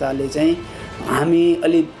देखिराखेको अवस्थाले चाहिँ हामी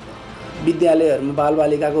अलि विद्यालयहरूमा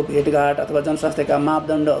बालबालिकाको भेटघाट अथवा जनस्वास्थ्यका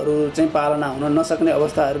मापदण्डहरू चाहिँ पालना हुन नसक्ने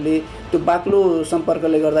अवस्थाहरूले त्यो बाक्लो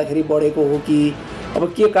सम्पर्कले गर्दाखेरि बढेको हो कि अब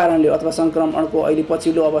के कारणले अथवा संक्रमणको अहिले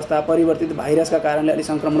पछिल्लो अवस्था परिवर्तित भाइरसका कारणले अलि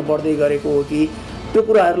संक्रमण बढ्दै गरेको हो कि त्यो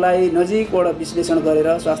कुराहरूलाई नजिकबाट विश्लेषण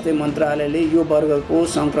गरेर स्वास्थ्य मन्त्रालयले यो वर्गको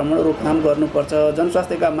संक्रमण रोकथाम गर्नुपर्छ,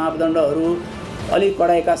 जनस्वास्थ्यका मापदण्डहरू अलिक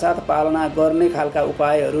कडाइका साथ पालना गर्ने खालका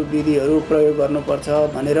उपायहरू विधिहरू प्रयोग गर्नुपर्छ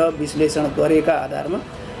भनेर विश्लेषण गरेका आधारमा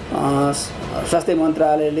स्वास्थ्य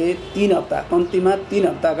मन्त्रालयले 3 हप्ता कम्तीमा 3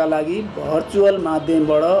 हप्ताका लागि भर्चुअल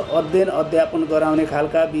माध्यमबाट अध्ययन अध्यापन गराउने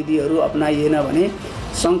खालका विधिहरू अपनाइएन भने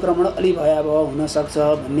संक्रमण अलि भयावह हुन सक्छ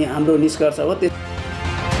भन्ने हाम्रो निष्कर्ष हो।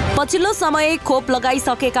 पछिल्लो समय खोप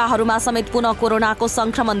लगाइसकेकाहरूमा समेत पुनः कोरोनाको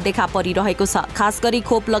संक्रमण देखा परिरहेको छ। खास गरी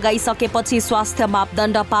खोप लगाइसकेपछि स्वास्थ्य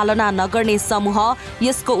मापदण्ड पालना नगर्ने समूह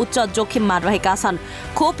यसको उच्च जोखिममा रहेका छन्।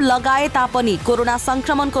 खोप लगाए तापनि कोरोना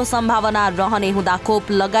संक्रमणको सम्भावना रहने हुँदा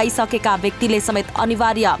खोप लगाइसकेका व्यक्तिले समेत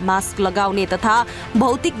अनिवार्य मास्क लगाउने तथा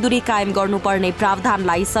भौतिक दूरी कायम गर्नुपर्ने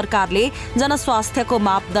प्रावधानलाई सरकारले जनस्वास्थ्यको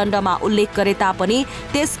मापदण्डमा उल्लेख गरे तापनि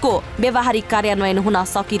त्यसको व्यावहारिक कार्यान्वयन हुन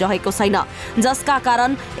सकिरहेको छैन, जसका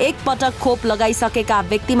कारण एक पटक खोप लगाइसकेका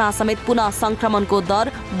व्यक्तिमा समेत पुनः संक्रमणको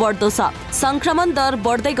दर बढ्दो छ। संक्रमण दर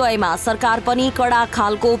बढ्दै गएमा सरकार पनि कडा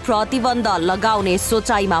खालको प्रतिबन्ध लगाउने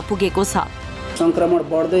सोचाइमा पुगेको छ। संक्रमण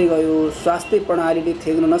बढ्दै गयो, स्वास्थ्य प्रणालीले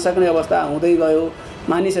थेग्न नसक्ने अवस्था हुँदै गयो,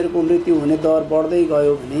 मानिसहरूको मृत्यु हुने दर बढ्दै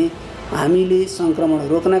गयो भने हामीले संक्रमण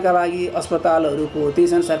रोक्नका लागि अस्पतालहरूको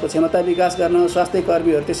त्यसअनुसारको क्षमता विकास गर्न, स्वास्थ्य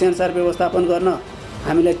कर्मीहरू त्यसअनुसार व्यवस्थापन गर्न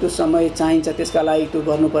हामीलाई त्यो समय चाहिन्छ। त्यसका लागि त्यो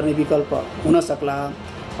गर्नुपर्ने विकल्प हुन सक्ला।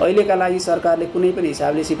 अहिलेका लागि सरकारले कुनै पनि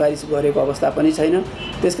हिसाबले सिफारिस गरेको अवस्था पनि छैन,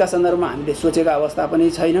 त्यसका सन्दर्भमा हामीले सोचेका अवस्था पनि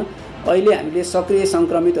छैन। अहिले हामीले सक्रिय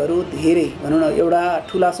संक्रमितहरू धेरै भनौँ न एउटा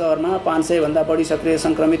ठुला सहरमा 500 भन्दा बढी सक्रिय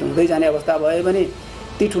संक्रमित हुँदै जाने अवस्था भयो भने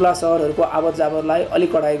ती ठुला सहरहरूको आवत जावतलाई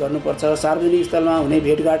अलिक कडाइ गर्नुपर्छ, सार्वजनिक स्थलमा हुने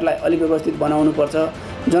भेटघाटलाई अलिक व्यवस्थित बनाउनुपर्छ,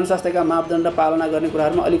 जनस्वास्थ्यका मापदण्ड पालना गर्ने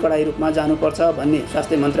कुराहरूमा अलिक कडाइ रूपमा जानुपर्छ भन्ने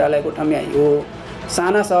स्वास्थ्य मन्त्रालयको ठम्याइ हो।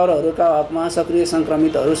 साना सहरहरूका हकमा सक्रिय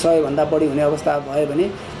संक्रमितहरू 100 भन्दा बढी हुने अवस्था भयो भने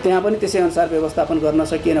त्यहाँ पनि त्यसै अनुसार व्यवस्थापन गर्न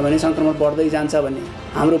सकिएन भने संक्रमण बढ्दै जान्छ भन्ने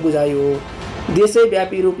हाम्रो बुझाइ हो।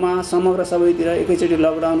 देशैव्यापी रूपमा समग्र सबैतिर एकैचोटि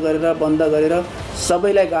लकडाउन गरेर बन्द गरेर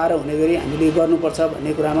सबैलाई गाह्रो हुने गरी हामीले गर्नुपर्छ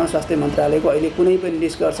भन्ने कुरामा स्वास्थ्य मन्त्रालयको अहिले कुनै पनि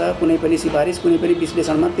निष्कर्ष, कुनै पनि सिफारिस, कुनै पनि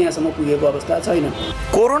विश्लेषणमा त्यहाँसम्म पुगेको अवस्था छैन।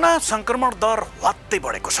 कोरोना संक्रमण दर वात्तै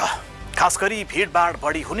बढेको छ। खास गरी भिडभाड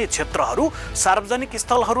बढी हुने क्षेत्रहरू, सार्वजनिक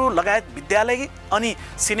स्थलहरू लगायत विद्यालय अनि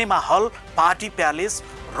सिनेमा हल, पार्टी प्यालेस,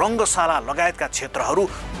 रङ्गशाला लगायतका क्षेत्रहरू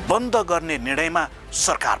बन्द गर्ने निर्णयमा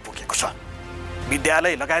सरकार पुगेको छ।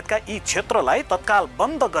 विद्यालय लगायतका यी क्षेत्रलाई तत्काल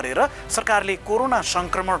बन्द गरेर सरकारले कोरोना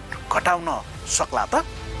संक्रमण घटाउन सक्ला त?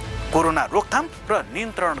 कोरोना रोकथाम र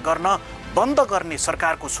नियन्त्रण गर्न बन्द गर्ने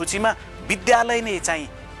सरकारको सूचीमा विद्यालय नै चाहिँ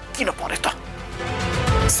किन पर्यो त?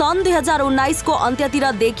 सन् 2019 को अन्त्यतिर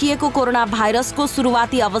देखिएको कोरोना भाइरसको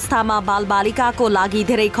सुरुवाती अवस्थामा बालबालिकाको लागि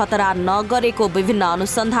धेरै खतरा नगरेको विभिन्न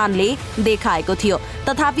अनुसन्धानले देखाएको थियो।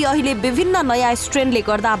 तथापि अहिले विभिन्न नयाँ स्ट्रेनले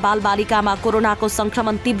गर्दा बालबालिकामा कोरोनाको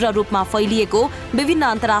संक्रमण तीव्र रूपमा फैलिएको विभिन्न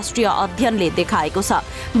अन्तर्राष्ट्रिय अध्ययनले देखाएको छ।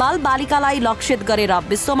 बालबालिकालाई लक्षित गरेर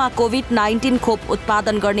विश्वमा कोभिड-19 खोप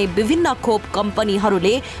उत्पादन गर्ने विभिन्न खोप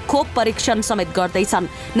कम्पनीहरूले खोप परीक्षण समेत गर्दैछन्।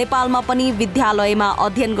 नेपालमा पनि विद्यालयमा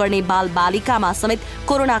अध्ययन गर्ने बालबालिकामा समेत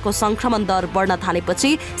कोरोनाको संक्रमण दर बढ्न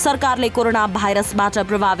थालेपछि सरकारले कोरोना भाइरसबाट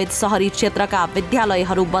प्रभावित शहरी क्षेत्रका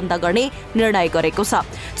विद्यालयहरू बन्द गर्ने निर्णय गरेको छ।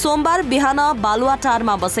 सोमबार बिहान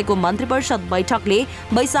बालुवाटारमा बसेको मन्त्री परिषद बैठकले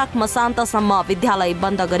वैशाख मसान्तसम्म विद्यालय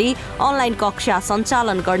बन्द गरी अनलाइन कक्षा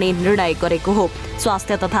सञ्चालन गर्ने निर्णय गरेको हो।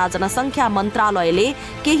 स्वास्थ्य तथा जनसङ्ख्या मन्त्रालयले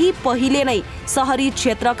केही पहिले नै शहरी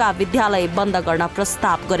क्षेत्रका विद्यालय बन्द गर्न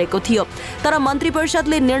प्रस्ताव गरेको थियो। तर मन्त्री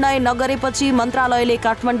परिषदले निर्णय नगरेपछि मन्त्रालयले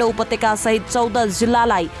काठमाडौँ उपत्यका सहित 14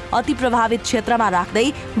 जिल्लालाई अति प्रभावित क्षेत्रमा राख्दै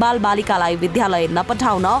बालबालिकालाई विद्यालय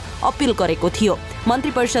नपठाउन अपिल गरेको थियो।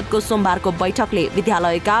 मन्त्री परिषदको सोमबारको बैठकले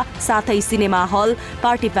विद्यालयका साथै सिनेमा हल,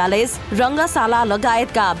 पार्टी प्यालेस, रङ्गशाला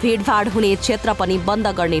लगायतका भिडभाड हुने क्षेत्र पनि बन्द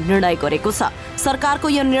गर्ने निर्णय गरेको छ। सरकारको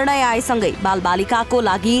यो निर्णय आएसँगै बालबालिकाको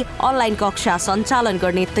लागि अनलाइन कक्षा सञ्चालन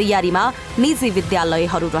गर्ने तयारीमा निजी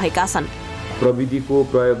विद्यालयहरू रहेका छन्। प्रविधिको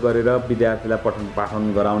प्रयोग गरेर विद्यार्थीलाई पठन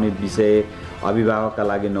पाठन गराउने विषय अभिभावकका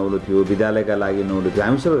लागि नौलो थियो, विद्यालयका लागि नौलो थियो,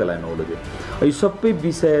 हामी सबैका लागि नौलो थियो। यी सबै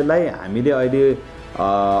विषयलाई हामीले अहिले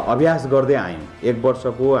अभ्यास गर्दै आयौँ। 1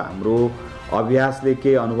 वर्षको हाम्रो अभ्यासले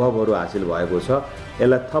के अनुभवहरू हासिल भएको छ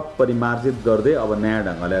यसलाई थप परिमार्जित गर्दै अब नयाँ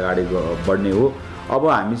ढङ्गले अगाडि बढ्ने हो। अब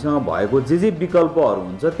हामीसँग भएको जे विकल्पहरू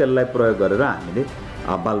हुन्छ त्यसलाई प्रयोग गरेर हामीले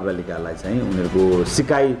बालबालिकालाई चाहिँ उनीहरूको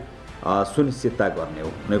सिकाइ सुनिश्चितता गर्ने हो,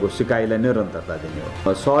 उनीहरूको सिकाइलाई निरन्तरता दिने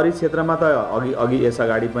हो। शहरी क्षेत्रमा त अघि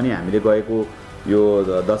यसअगाडि पनि हामीले गएको यो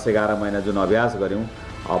 10-11 महिना जुन अभ्यास गऱ्यौँ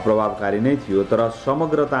प्रभावकारी नै थियो। तर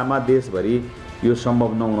समग्रतामा देशभरि यो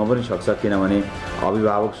सम्भव नहुन पनि सक्छ, किनभने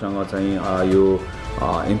अभिभावकसँग चाहिँ यो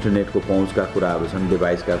इन्टरनेटको पहुँचका कुराहरू छन्,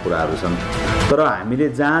 डिभाइसका कुराहरू छन्। तर हामीले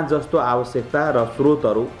जहाँ जस्तो आवश्यकता र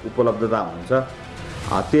स्रोतहरू उपलब्धता हुन्छ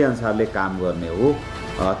त्यही अनुसारले काम गर्ने हो।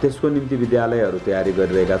 त्यसको निम्ति विद्यालयहरू तयारी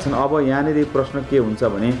गरिरहेका छन्। अब यहाँनिर प्रश्न के हुन्छ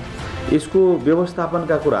भने यसको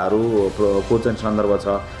व्यवस्थापनका कुराहरूको चाहिँ सन्दर्भ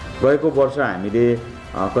छ। गएको वर्ष हामीले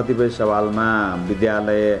कतिपय सवालमा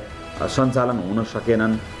विद्यालय सञ्चालन हुन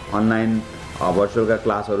सकेनन्, अनलाइन भर्चुअलका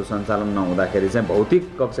क्लासहरू सञ्चालन नहुँदाखेरि चाहिँ भौतिक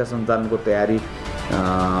कक्षा सञ्चालनको तयारी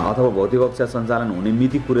अथवा भौतिक कक्षा सञ्चालन हुने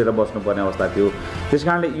मिति पुरेर बस्नुपर्ने अवस्था थियो।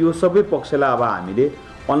 त्यसकारणले यो सबै पक्षलाई अब हामीले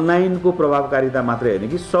अनलाइनको प्रभावकारिता मात्रै होइन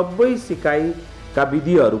कि सबै सिकाइका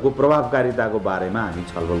विधिहरूको प्रभावकारिताको बारेमा हामी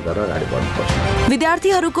छलफल गरेर अगाडि बढ्नुपर्छ।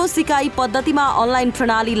 विद्यार्थीहरूको सिकाइ पद्धतिमा अनलाइन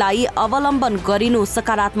प्रणालीलाई अवलम्बन गरिनु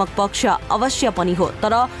सकारात्मक पक्ष अवश्य पनि हो।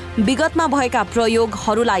 तर विगतमा भएका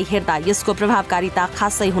प्रयोगहरूलाई हेर्दा यसको प्रभावकारिता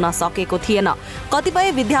खासै हुन सकेको थिएन।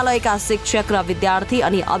 कतिपय विद्यालयका शिक्षक र विद्यार्थी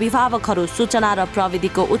अनि अभिभावकहरू सूचना र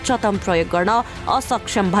प्रविधिको उच्चतम प्रयोग गर्न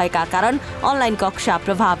असक्षम भएका कारण अनलाइन कक्षा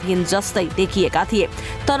प्रभावहीन जस्तै देखिएका थिए।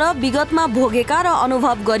 तर विगतमा भोगेका र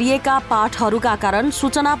अनुभव गरिएका पाठहरूका कारण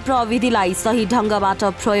सूचना प्रविधिलाई सही ढङ्गबाट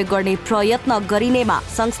प्रयोग गर्ने प्रयत्न गरिनेमा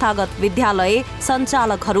संस्थागत विद्यालय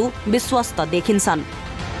सञ्चालकहरू विश्वस्त देखिन्छन्।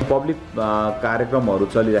 पब्लिक कार्यक्रमहरू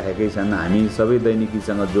चलिरहेकै छन्, हामी सबै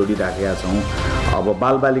दैनिकीसँग जोडिराखेका छौँ। अब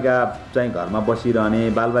बालबालिका चाहिँ घरमा बसिरहने,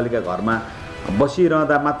 बालबालिका घरमा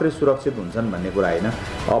बसिरहँदा मात्रै सुरक्षित हुन्छन् भन्ने कुरा होइन।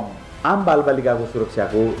 अब आम बालबालिकाको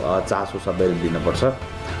सुरक्षाको चासो सबैले दिनुपर्छ।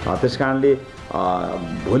 त्यसकारणले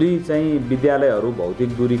भोलि चाहिँ विद्यालयहरू भौतिक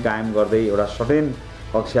दूरी कायम गर्दै एउटा सर्टेन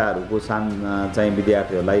कक्षाहरूको चाहिँ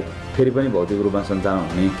विद्यार्थीहरूलाई फेरि पनि भौतिक रूपमा सञ्चालन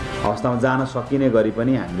हुने अवस्थामा जान सकिने गरी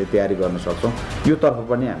पनि हामीले तयारी गर्न सक्छौँ। यो तर्फ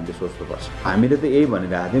पनि हामीले सोच्नुपर्छ। हामीले त यही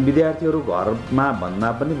भनिरहेको थियौँ, विद्यार्थीहरू घरमा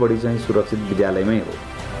भन्दा पनि बढी चाहिँ सुरक्षित विद्यालयमै हो।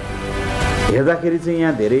 हेर्दाखेरि चाहिँ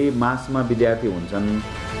यहाँ धेरै मासमा विद्यार्थी हुन्छन्,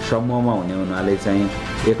 समूहमा हुने हुनाले चाहिँ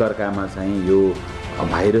एकअर्कामा चाहिँ यो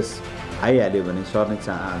भाइरस आइहाल्यो भने सर्ने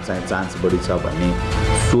चाहिँ चान्स बढी छ भन्ने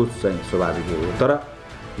सोच चाहिँ स्वाभाविक हो। तर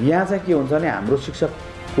यहाँ चाहिँ के हुन्छ भने हाम्रो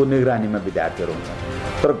शिक्षकको निगरानीमा विद्यार्थीहरू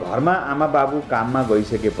हुन्छन्। तर घरमा आमा बाबु काममा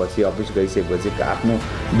गइसकेपछि, अफिस गइसकेपछि, आफ्नो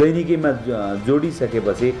दैनिकीमा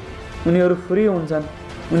जोडिसकेपछि उनीहरू फ्री हुन्छन्।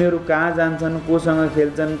 उनीहरू कहाँ जान्छन्, कोसँग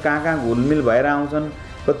खेल्छन्, कहाँ घुलमिल भएर आउँछन्,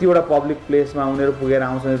 कतिवटा पब्लिक प्लेसमा उनीहरू पुगेर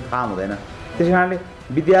आउँछन् थाहा हुँदैन। त्यस कारणले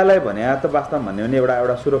विद्यालय भने त वास्तवमा भन्यो भने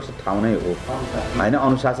एउटा सुरक्षित ठाउँ नै हो होइन।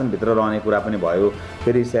 अनुशासनभित्र रहने कुरा पनि भयो,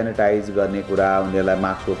 फेरि सेनिटाइज गर्ने कुरा, उनीहरूलाई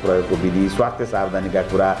मास्कको प्रयोगको विधि, स्वास्थ्य सावधानीका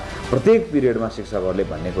कुरा प्रत्येक पिरियडमा शिक्षकहरूले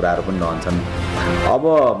भन्ने कुराहरू पनि रहन्छन्। अब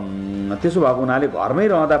त्यसो भएको हुनाले घरमै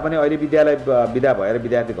रहँदा पनि अहिले विद्यालय बिदा भएर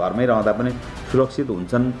विद्यार्थी घरमै रहँदा पनि सुरक्षित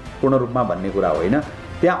हुन्छन् पूर्ण रूपमा भन्ने कुरा होइन।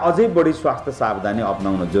 त्यहाँ अझै बढी स्वास्थ्य सावधानी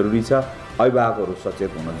अपनाउन जरुरी छ। अभिभावकहरू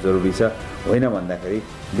सचेत हुन जरुरी छ। होइन भन्दाखेरि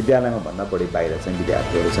विद्यालयमा भन्दा बढी बाहिर चाहिँ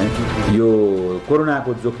विद्यार्थीहरू चाहिँ यो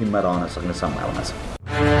कोरोनाको जोखिममा रहन सक्ने सम्भावना छ।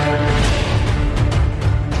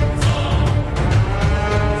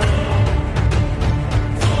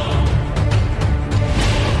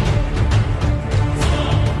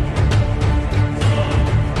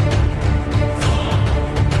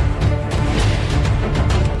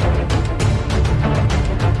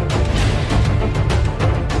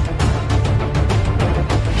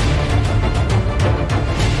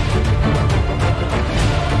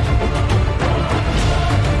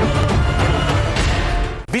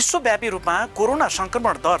 विश्वव्यापी रूपमा कोरोना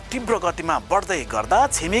संक्रमण दर तीव्र गतिमा बढ्दै गर्दा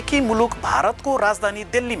छिमेकी मुलुक भारतको राजधानी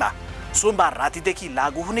दिल्लीमा सोमबार रातिदेखि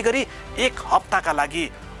लागू हुने गरी 1 हप्ताका लागि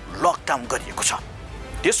लकडाउन गरिएको छ।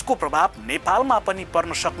 त्यसको प्रभाव नेपालमा पनि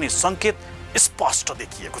पर्न सक्ने संकेत स्पष्ट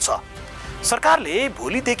देखिएको छ। सरकारले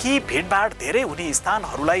भोलिदेखि भिडभाड धेरै हुने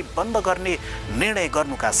स्थानहरूलाई बन्द गर्ने निर्णय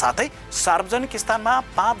गर्नुका साथै सार्वजनिक स्थानमा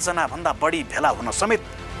 5 जना भन्दा बढी भेला हुन समेत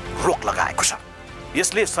रोक लगाएको छ।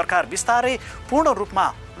 यसले सरकार बिस्तारै पूर्ण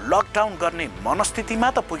रूपमा लकडाउन गर्ने मनस्थितिमा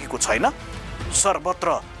त पुगेको छैन, सर्वत्र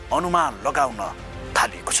अनुमान लगाउन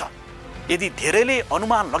थालिएको छ। यदि धेरैले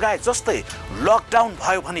अनुमान लगाए जस्तै लकडाउन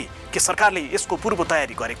भयो भने के सरकारले यसको पूर्व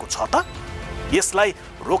तयारी गरेको छ त? यसलाई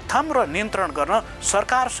रोकथाम र नियन्त्रण गर्न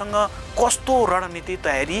सरकारसँग कस्तो रणनीति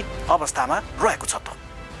तयारी अवस्थामा रहेको छ त?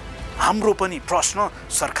 हाम्रो पनि प्रश्न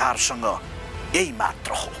सरकारसँग यही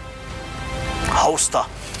मात्र हो। हौस् त,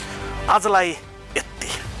 आजलाई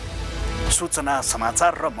सूचना,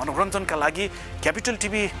 समाचार र मनोरञ्जनका लागि क्यापिटल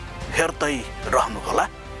टिभी हेर्दै रहनुहोला।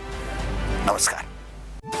 नमस्कार।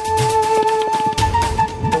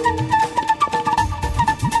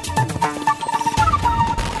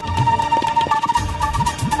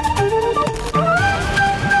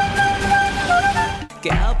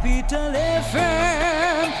 क्यापिटल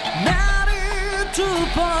एफएम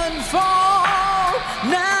 92.4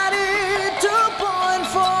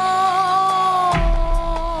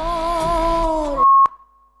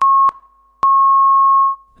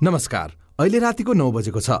 नमस्कार। अहिले रातिको 9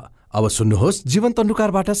 बजेको छ। अब सुन्नुहोस् जीवन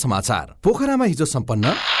तन्डुकारबाट समाचार। पोखरामा हिजो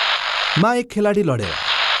सम्पन्नमा एक खेलाडी लडेर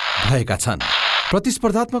भएका छन्।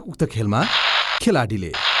 प्रतिस्पर्धात्मक उक्त खेलमा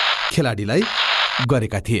खेलाडीलाई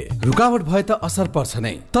गरेका थिए। रुकावट भए त असर पर्छ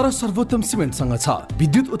नै, तर सर्वोत्तम सिमेन्टसँग छ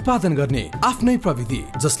विद्युत उत्पादन गर्ने आफ्नै प्रविधि,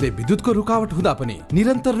 जसले विद्युतको रुकावट हुँदा पनि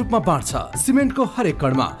निरन्तर रूपमा बाँड्छ। सिमेन्टको हरेक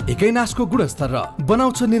कणमा एकै नासको गुणस्तर र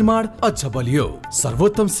बनाउँछ निर्माण अझ बलियो।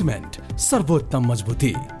 सर्वोत्तम सिमेन्ट, सर्वोत्तम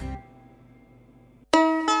मजबुती।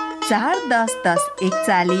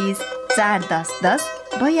 4-10-10-41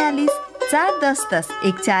 4-10-10-42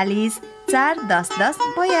 4-10-10-41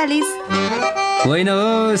 4-10-10-42। होइन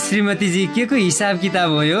हो श्रीमतीजी, के को हिसाब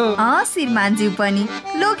किताब हो यो? श्रीमानज्यू पनि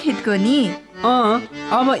लोकहितको नि।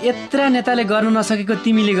 अब यत्रा नेताले गर्न नसकेको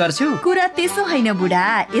तिमीले गर्छौ? कुरा त्यसो होइन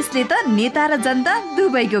बुढा, यसले त नेता र जनता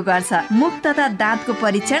दुवैको गर्छ। मुख तथा दाँतको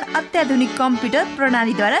परीक्षण अत्याधुनिक कम्प्युटर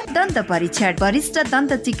प्रणालीद्वारा दन्त परीक्षण, वरिष्ठ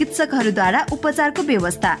दन्त चिकित्सकहरूद्वारा उपचारको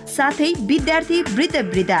व्यवस्था, साथै विद्यार्थी, वृद्ध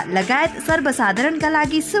लगायत सर्वसाधारणका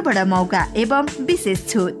लागि सुवर्ण मौका एवं विशेष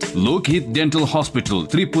छुट। लोकहित dental hospital,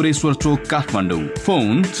 Tripureshwor Chowk, Kathmandu.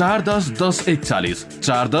 Phone 4-10-10-41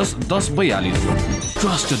 4-10-10-42।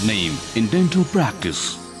 Trusted name in dental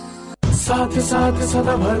practice. साथ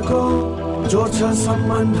सदाभरको जोड्छ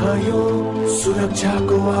सम्बन्ध यो,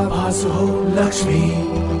 सुरक्षाको आभास हो लक्ष्मी।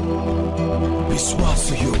 विश्वास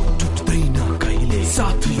यो टुट्दैन कहिले,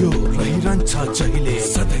 साथ यो रहिरहन्छ जहिले,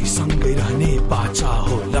 सधैँ सँगै रहने बाचा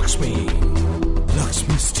हो लक्ष्मी।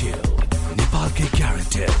 लक्ष्मी स्टिल, नेपालकै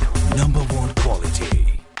ग्यारेन्टेड नम्बर 1 क्वालिटी।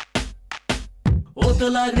 ओतो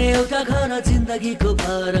लाग्ने एउटा घर जिन्दगीको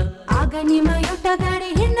भर, आँगनीमा एउटा गाडी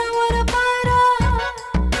हिँड्न वरपर,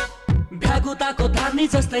 भ्यागुताको धार्नी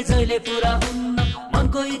जस्तै जहिले पुरा हुन्न,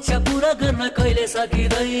 मनको इच्छा पुरा गर्न कहिले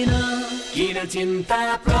सकिँदैन। किन चिन्ता,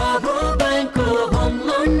 प्रभु ब्याङ्कको होम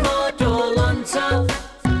लोन अटो लोन छ,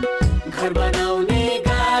 घर बनाउने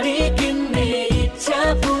गाडी किन्ने इच्छा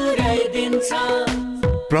पुर्याइदिन्छ।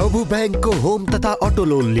 प्रभु ब्याङ्कको होम तथा अटो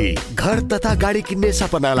लोनले घर तथा गाडी किन्ने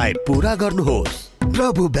सपनालाई पूरा गर्नुहोस्।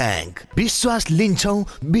 प्रभु ब्याङ्क, विश्वास लिन्छौँ,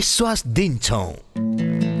 विश्वास दिन्छौँ।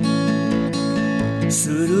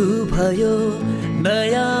 सुरु भयो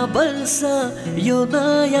नयाँ वर्ष, यो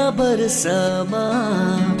नयाँ वर्षमा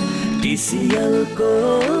टिसिएलको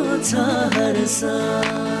छ हर्ष।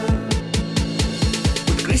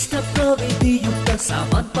 उत्कृष्ट प्रविधि युक्त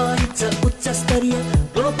सामान पाइन्छ, उच्च स्तरीय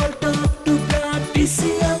global top to brand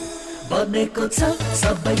TCL बनेको छ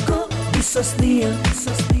सबैको विश्वसनीय।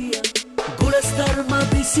 गुणस्तरमा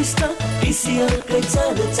विशिष्ट टिसिएलकै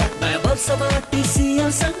चर्चा नयाँ वर्षमा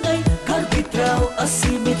टिसिएल सँगै घरभित्र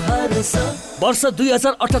असीमित हर्ष। वर्ष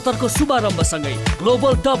 2078 को शुभारम्भसँगै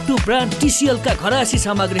ग्लोबल टप 2 ब्रान्ड टिसिएलका घरायसी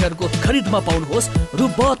सामग्रीहरूको खरिदमा पाउनुहोस् रु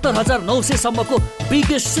 72,900 सम्मको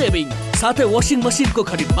बिगेस्ट सेभिङ। साथै वासिङ मसिनको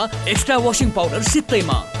खरिदमा एक्स्ट्रा वासिङ पाउडर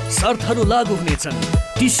सित्तैमा। शर्तहरू लागू हुनेछन्।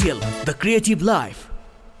 TCL the creative life.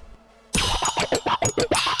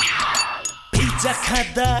 Pizza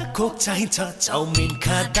खाँदा कोक चाहिन्छ, चाउमिन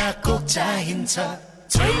खाँदा कोक चाहिन्छ,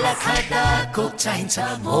 छोइला खाँदा कोक चाहिन्छ,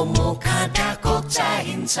 मोमो खाँदा कोक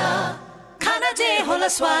चाहिन्छ। खाना जे होला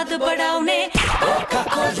स्वाद बढाउने Coca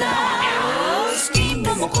Cola. Steam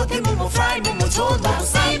momo, कोथे momo, fry momo, झोल मोमो,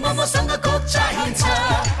 साई मोमोसँग कोक चाहिन्छ।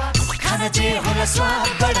 खाना जे होला स्वाद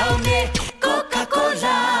बढाउने Coca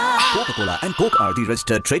Cola. Coca-Cola and Coke are the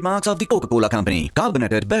registered trademarks of the Coca-Cola Company.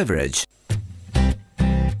 Carbonated beverage.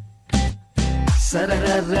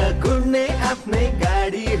 सरर गुड्ने आफ्नै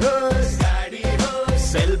गाडी होस्,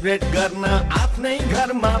 सेलिब्रेट गर्न आफ्नै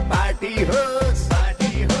घरमा पार्टी होस्,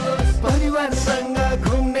 परिवारसँग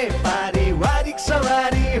घुम्ने पारिवारिक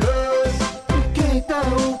सवारी होस्। केही त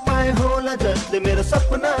उपाय होला जसले मेरो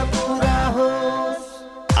सपना पुरा होस्।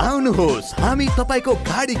 आउनुहोस्, हामी तपाईको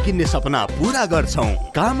गाडी किन्ने सपना पूरा गर्छौं।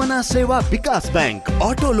 कामना सेवा विकास बैंक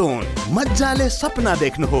अटो लोन। मजाले सपना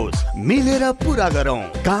देख्नुहोस्, मिलेर पूरा गरौं।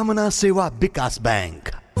 कामना सेवा विकास बैंक।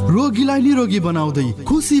 रोगीलाई निरोगी बनाउँदै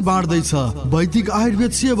खुसी बाँड्दैछ वैदिक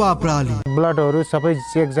आयुर्वेद सेवा प्रणाली। ब्लडहरू सबै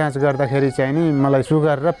चेक जाँच गर्दाखेरि चाहिँ नि मलाई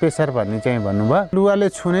सुगर र प्रेसर भन्ने चाहिँ भन्नुभयो। लुगाले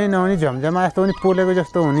छुनै नहुने झमझमा जस्तो पनि पोलेको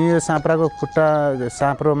जस्तो हुने यो साँप्राको खुट्टा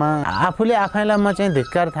साँप्रोमा आफूले आफैलाई म चाहिँ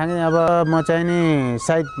धिक्कार थाङे। अब म चाहिँ नि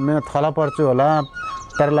सायद थला पर्छु होला,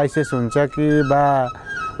 प्यारालाइसिस हुन्छ कि बा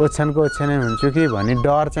ओछ्यानको ओछ्यानै हुन्छु कि भन्ने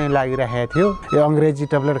डर चाहिँ लागिरहेको थियो। यो अङ्ग्रेजी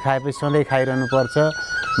ट्याब्लेट खाएपछि सधैँ खाइरहनु पर्छ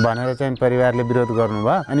भनेर चाहिँ परिवारले विरोध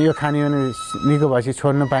गर्नुभयो। अनि यो खाने भने निको भएपछि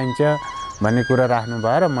छोड्नु पाइन्छ भन्ने कुरा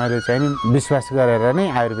राख्नुभयो र मैले चाहिँ नि विश्वास गरेर नै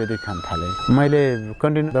आयुर्वेदिक खान थालेँ। मैले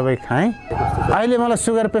कन्टिन्यू दबाई खाएँ। अहिले मलाई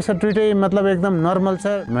सुगर प्रेसर दुइटै मतलब एकदम नर्मल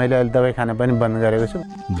छ। मैले अहिले दबाई खान पनि बन्द गरेको छु।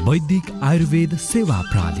 वैदिक आयुर्वेद सेवा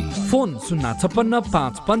प्रणाली। Phone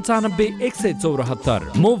 056 595 174,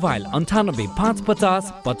 mobile 98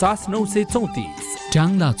 550 50 934।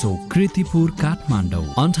 Tyangla Chowk, Kirtipur, Kathmandu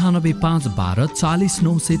 98 512 40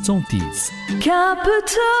 934।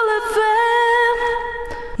 Capital FM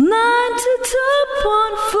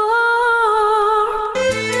 92.4.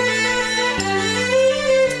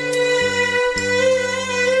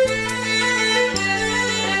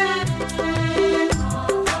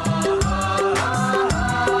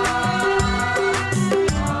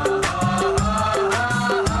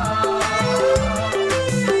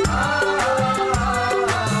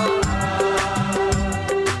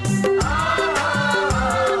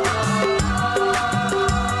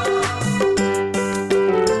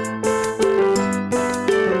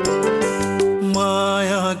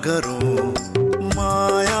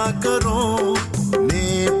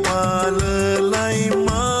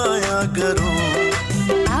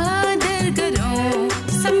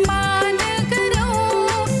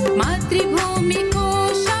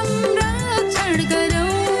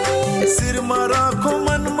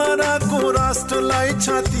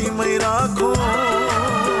 छातीमै राखो,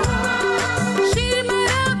 शिरमा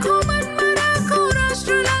राखो, मनमा राखो,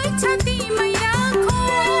 राष्ट्रलाई छातीमै राखो।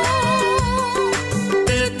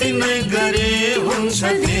 त्यति नै गरे हुन्छ,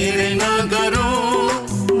 धेरै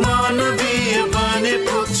नगरौँ। मानवीय बने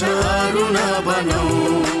पुग्छ, अरू नबनौँ।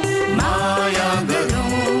 माया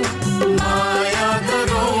गरौँ, माया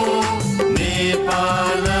गरौँ,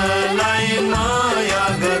 नेपाललाई माया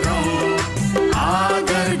गरौँ,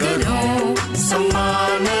 आदर गरौँ,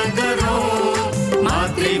 सम्मान गरौँ,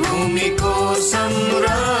 मातृभूमिको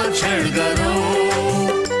संरक्षण गरौँ।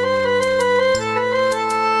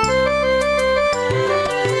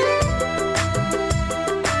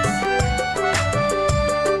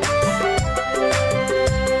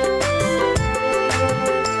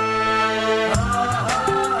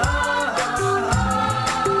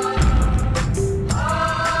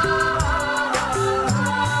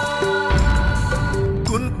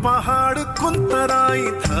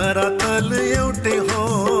 धरातल एउटै हो,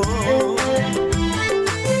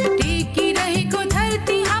 टेकिरहेको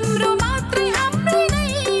धरती हाम्रो मात्रै हाम्रै नै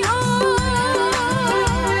हो।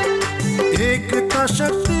 एकता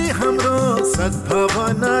शक्ति हाम्रो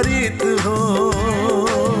सद्भावना रीत हो।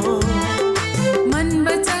 मन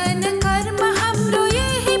वचन कर्म हाम्रो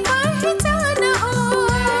यही पहिचान हो।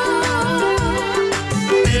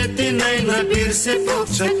 त्यति नै नबिर्से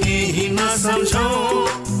पुग्छ, केही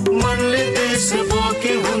नसम्झौँ। मनले देश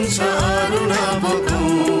बोके हुन्छ, अरू नबोकौँ।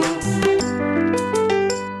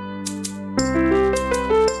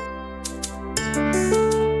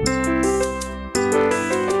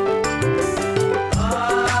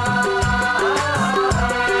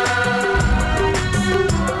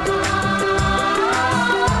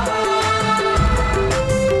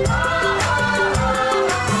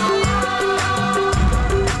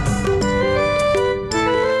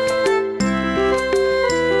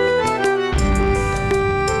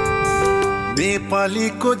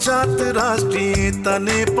 नेपालीको जात राष्ट्रियता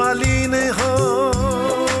नेपाली नै हो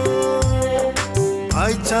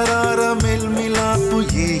भाइचारा र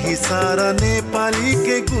मेलमिलाप यही सारा नेपाली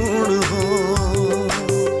के गुण हो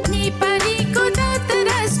नेपालीको जात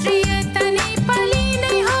राष्ट्रियता नेपाली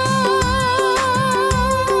नै हो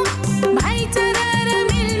भाइचारा र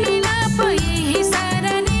मेलमिलाप यही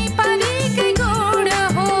सारा नेपाली के गुण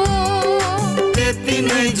हो त्यति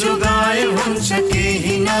नै जोगाए हुन्छ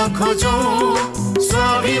केही नखोजौँ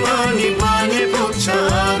स्वाभिमानी बने पुग्छ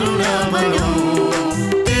अरू नभनौँ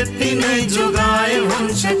त्यति नै जोगाए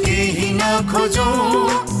हुन्छ केही नखोजौँ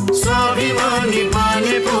स्वाभिमानी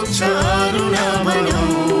बने पुग्छ अरू नभनौँ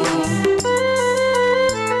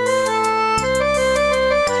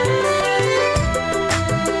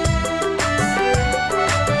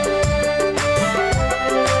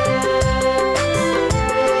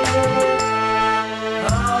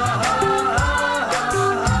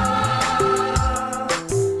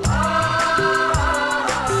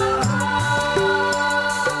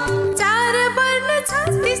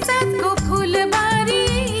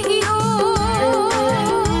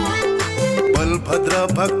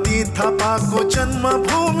भक्ति थापाको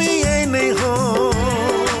जन्मभूमि यही नै हो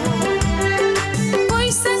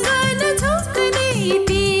कोहीसँग नझोक्ने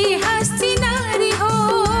इतिहास चिनारी हो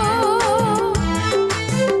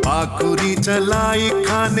पाखुरी चलाई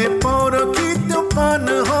खाने पौरखी त्यो पान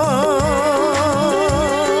हो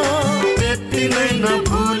त्यति नै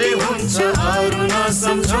नभुले हुन्छ अरू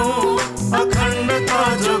नसम्झौँ अखण्डता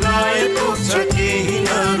जोगाए पुग्छ केही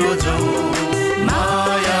नरोजौँ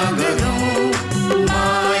माया गरौँ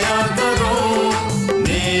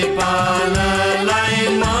नेपाललाई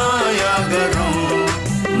माया गरौँ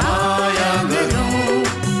माया गरौँ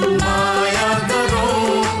माया गरौँ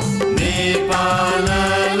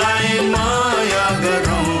नेपाललाई माया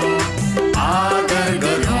गरौँ आदर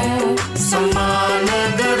गरौँ सम्मान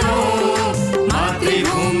गरौँ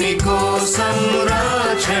मातृभूमिको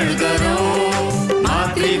संरक्षण गरौँ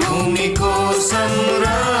मातृभूमिको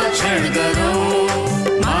संरक्षण गरौँ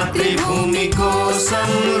मातृभूमिको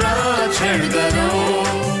संरक्षण गरौँ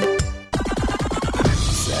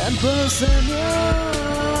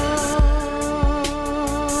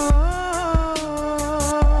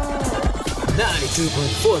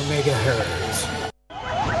 92.4 megahertz.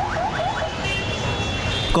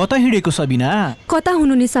 कता हिँडेको सबिना? कता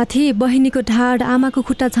हुनु नि साथी? बहिनीको ढाड आमाको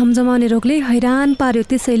खुट्टा झमझमाउने रोगले हैरान पार्यो,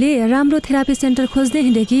 त्यसैले राम्रो थेरापी सेन्टर खोज्दै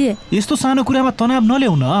हिँडे कि। यस्तो सानो कुरामा तनाव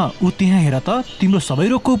नल्याउ न, उ त्यहाँ हेर त, तिम्रो सबै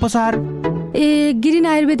रोगको उपचार। A green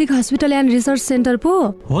Ayurvedic hospital and research centre पो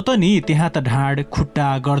हो त नि। त्यहाँ त ढाड,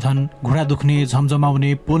 खुट्टा, गर्दन, घुँडा दुख्ने,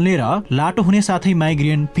 झमझमाउने, पोल्ने र लाटो हुने साथै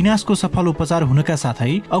माइग्रेन, पिनासको सफल उपचार हुनका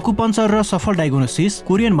साथै अकुपञ्चर र सफल डायग्नोसिस,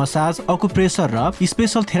 कोरियन मसाज, अकुप्रेसर र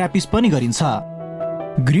स्पेशल थेरापिस्ट पनि गरिन्छ।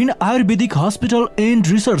 Green Ayurvedic hospital and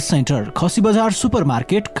research centre, खसी बजार सुपर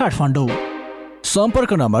मार्केट, काठमाडौँ।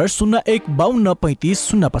 सम्पर्क नम्बर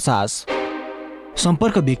 0152353050।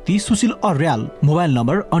 सम्पर्क व्यक्ति सुशील अर्याल। Mobile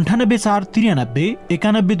number 9843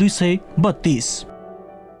 91232।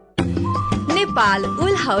 नेपाल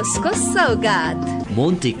उल हाउसको सौगात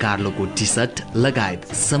मोन्टे कार्लोको टी सर्ट लगायत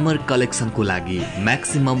समर कलेक्सनको लागि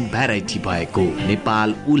म्याक्सिमम भेराइटी भएको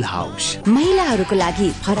नेपाल उल हाउस। महिलाहरूको लागि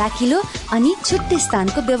फराकिलो अनि छुट्टै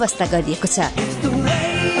स्थानको व्यवस्था गरिएको छ।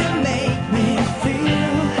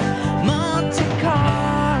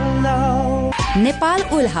 Nepal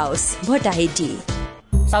wool house, Bhotahity.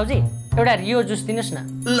 साउजी एउटा रियो जुस दिनुस् न।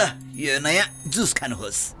 ल यो नयाँ जुस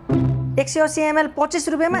खानुहोस्। 180 ml 25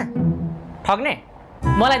 रुपैयाँमा ठग्ने?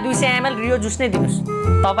 मलाई 200 ml रियो जुस नै दिनुस्।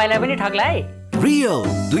 तपाईलाई पनि ठग्ला है। रियो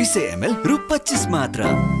 200 ml रु 25 मात्र।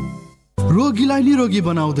 रोगीलाई निरोगी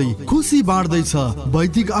बनाउँदै खुसी बाँड्दैछ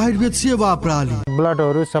वैदिक आयुर्वेद सेवा प्रणाली।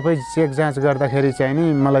 ब्लडहरू सबै चेक जाँच गर्दाखेरि चाहिँ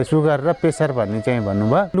नि मलाई सुगर र प्रेसर भन्ने चाहिँ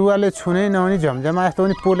भन्नुभयो। लुगाले छुनै नहुने झमझमा जस्तो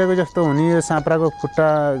पनि पोलेको जस्तो हुने यो साँप्राको खुट्टा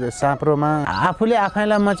साँप्रोमा आफूले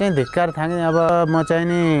आफैलाई म चाहिँ धिक्कार थाङेँ। अब म चाहिँ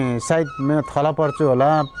नि सायद थला पर्छु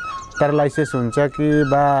होला, प्यारालाइसिस हुन्छ कि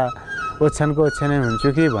बा ओछ्यानको ओछ्यानै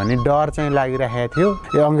हुन्छु कि भन्ने डर चाहिँ लागिरहेको थियो।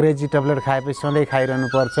 यो अङ्ग्रेजी ट्याब्लेट खाएपछि सधैँ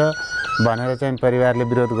खाइरहनु पर्छ भनेर चाहिँ परिवारले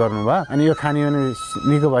विरोध गर्नुभयो। अनि यो खाने भने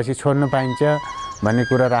निको भएपछि छोड्नु पाइन्छ भन्ने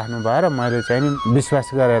कुरा राख्नुभयो र मैले चाहिँ नि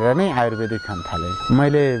विश्वास गरेर नै आयुर्वेदिक खान थालेँ।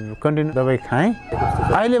 मैले कन्टिन्यू दबाई खाएँ।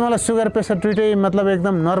 अहिले मलाई सुगर प्रेसर दुइटै मतलब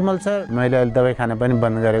एकदम नर्मल छ। मैले अहिले दबाई खान पनि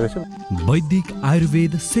बन्द गरेको छु। वैदिक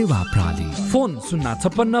आयुर्वेद सेवा प्रणाली। Phone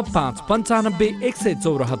 056 595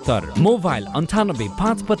 174, mobile 98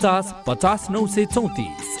 550 50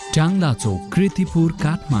 934। ट्याङ्ला चौक, कृतिपुर,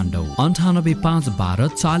 काठमाडौँ 98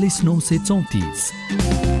 512 40 934।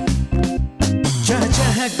 जहाँ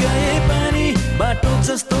जहाँ गए पनि बाटो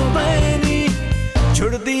जस्तो भए नि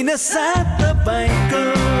छोड्दिन साथ तपाईँको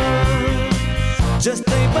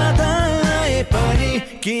जस्तै बाधा आए पनि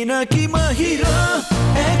किनकि म हिरो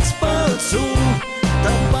एक्सपर्ट छु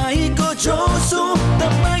तपाईँको जोसु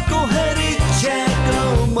तपाईँको हरेक ज्याको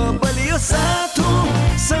म बलियो साथ हुँ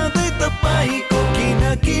सधैँ तपाईँको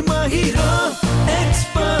किनकि म हिरो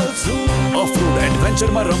एक्सपर्ट छु अफ-रोड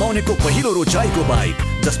एडभेन्चरमा रमाउनेको पहिलो रोजाइको बाइक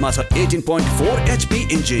जसमा छ 18.4 HP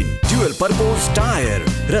engine, dual purpose tyre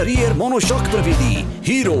र रियर मोनोसक प्रविधि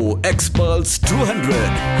हिरो एक्सपल्स 200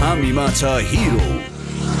 हामीमा छ हिरो।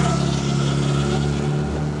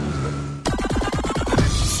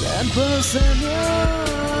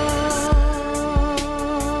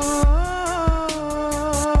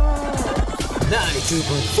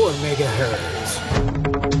 megahertz.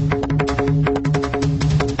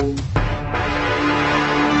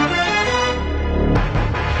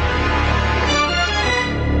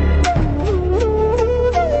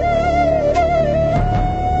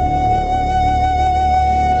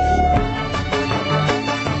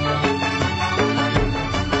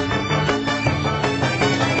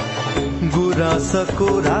 गुराँसको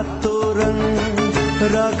रातो रङ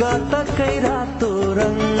रगतकै रातो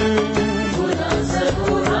रङ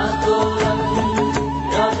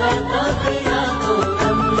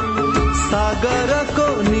सागरको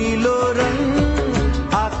नीलो रङ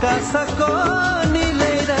आकाशको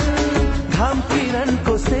नीलै रङ घाम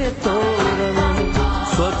किरणको सेतो रङ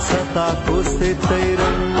स्वच्छताको सेतै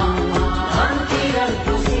रङ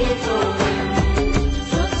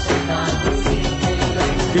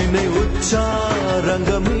यिनै उच्च रङ्ग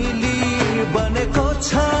मिली बनेको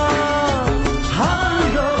छ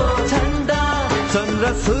हाम्रो झन्डा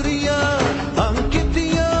चन्द्र सूर्य अंकित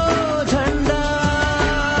यो झन्डा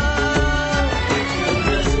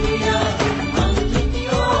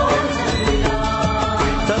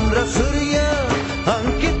चन्द्र सूर्य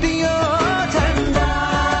अंकित यो झन्डा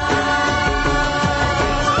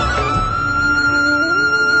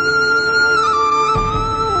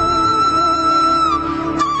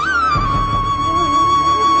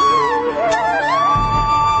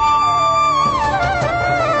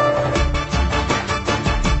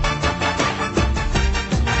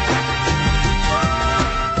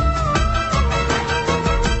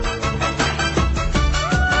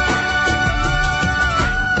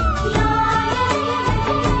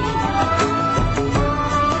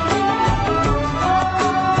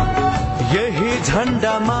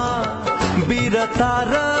झण्डामा वीरता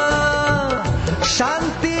र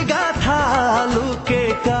शान्ति गाथा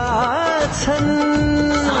लुकेका छन्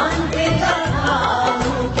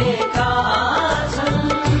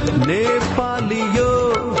नेपाली यो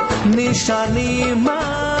निशानीमा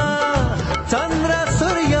चन्द्र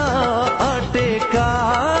सूर्य अटेका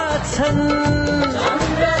छन्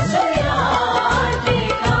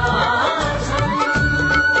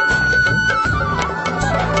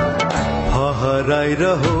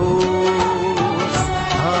फहराइरहोस्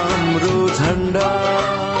हाम्रो झण्डा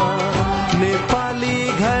नेपाली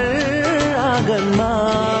घर आँगनमा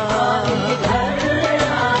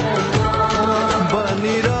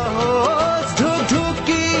बनिरहोस्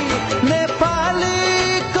ढुकढुकी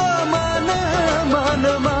नेपालीको मन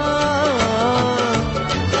मनमा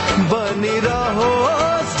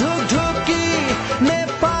बनिरहोस् ढुकढुकी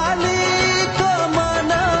नेपालीको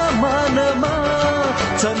मन मनमा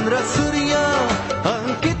चन्द्र सूर्य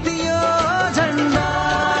अंकित यो झण्डा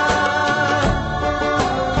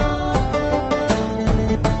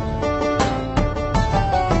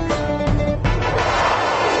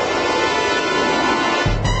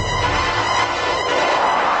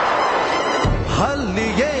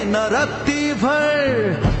हल्लिए न रत्ती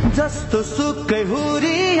भर जस्तो सुकै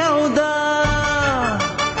हुरी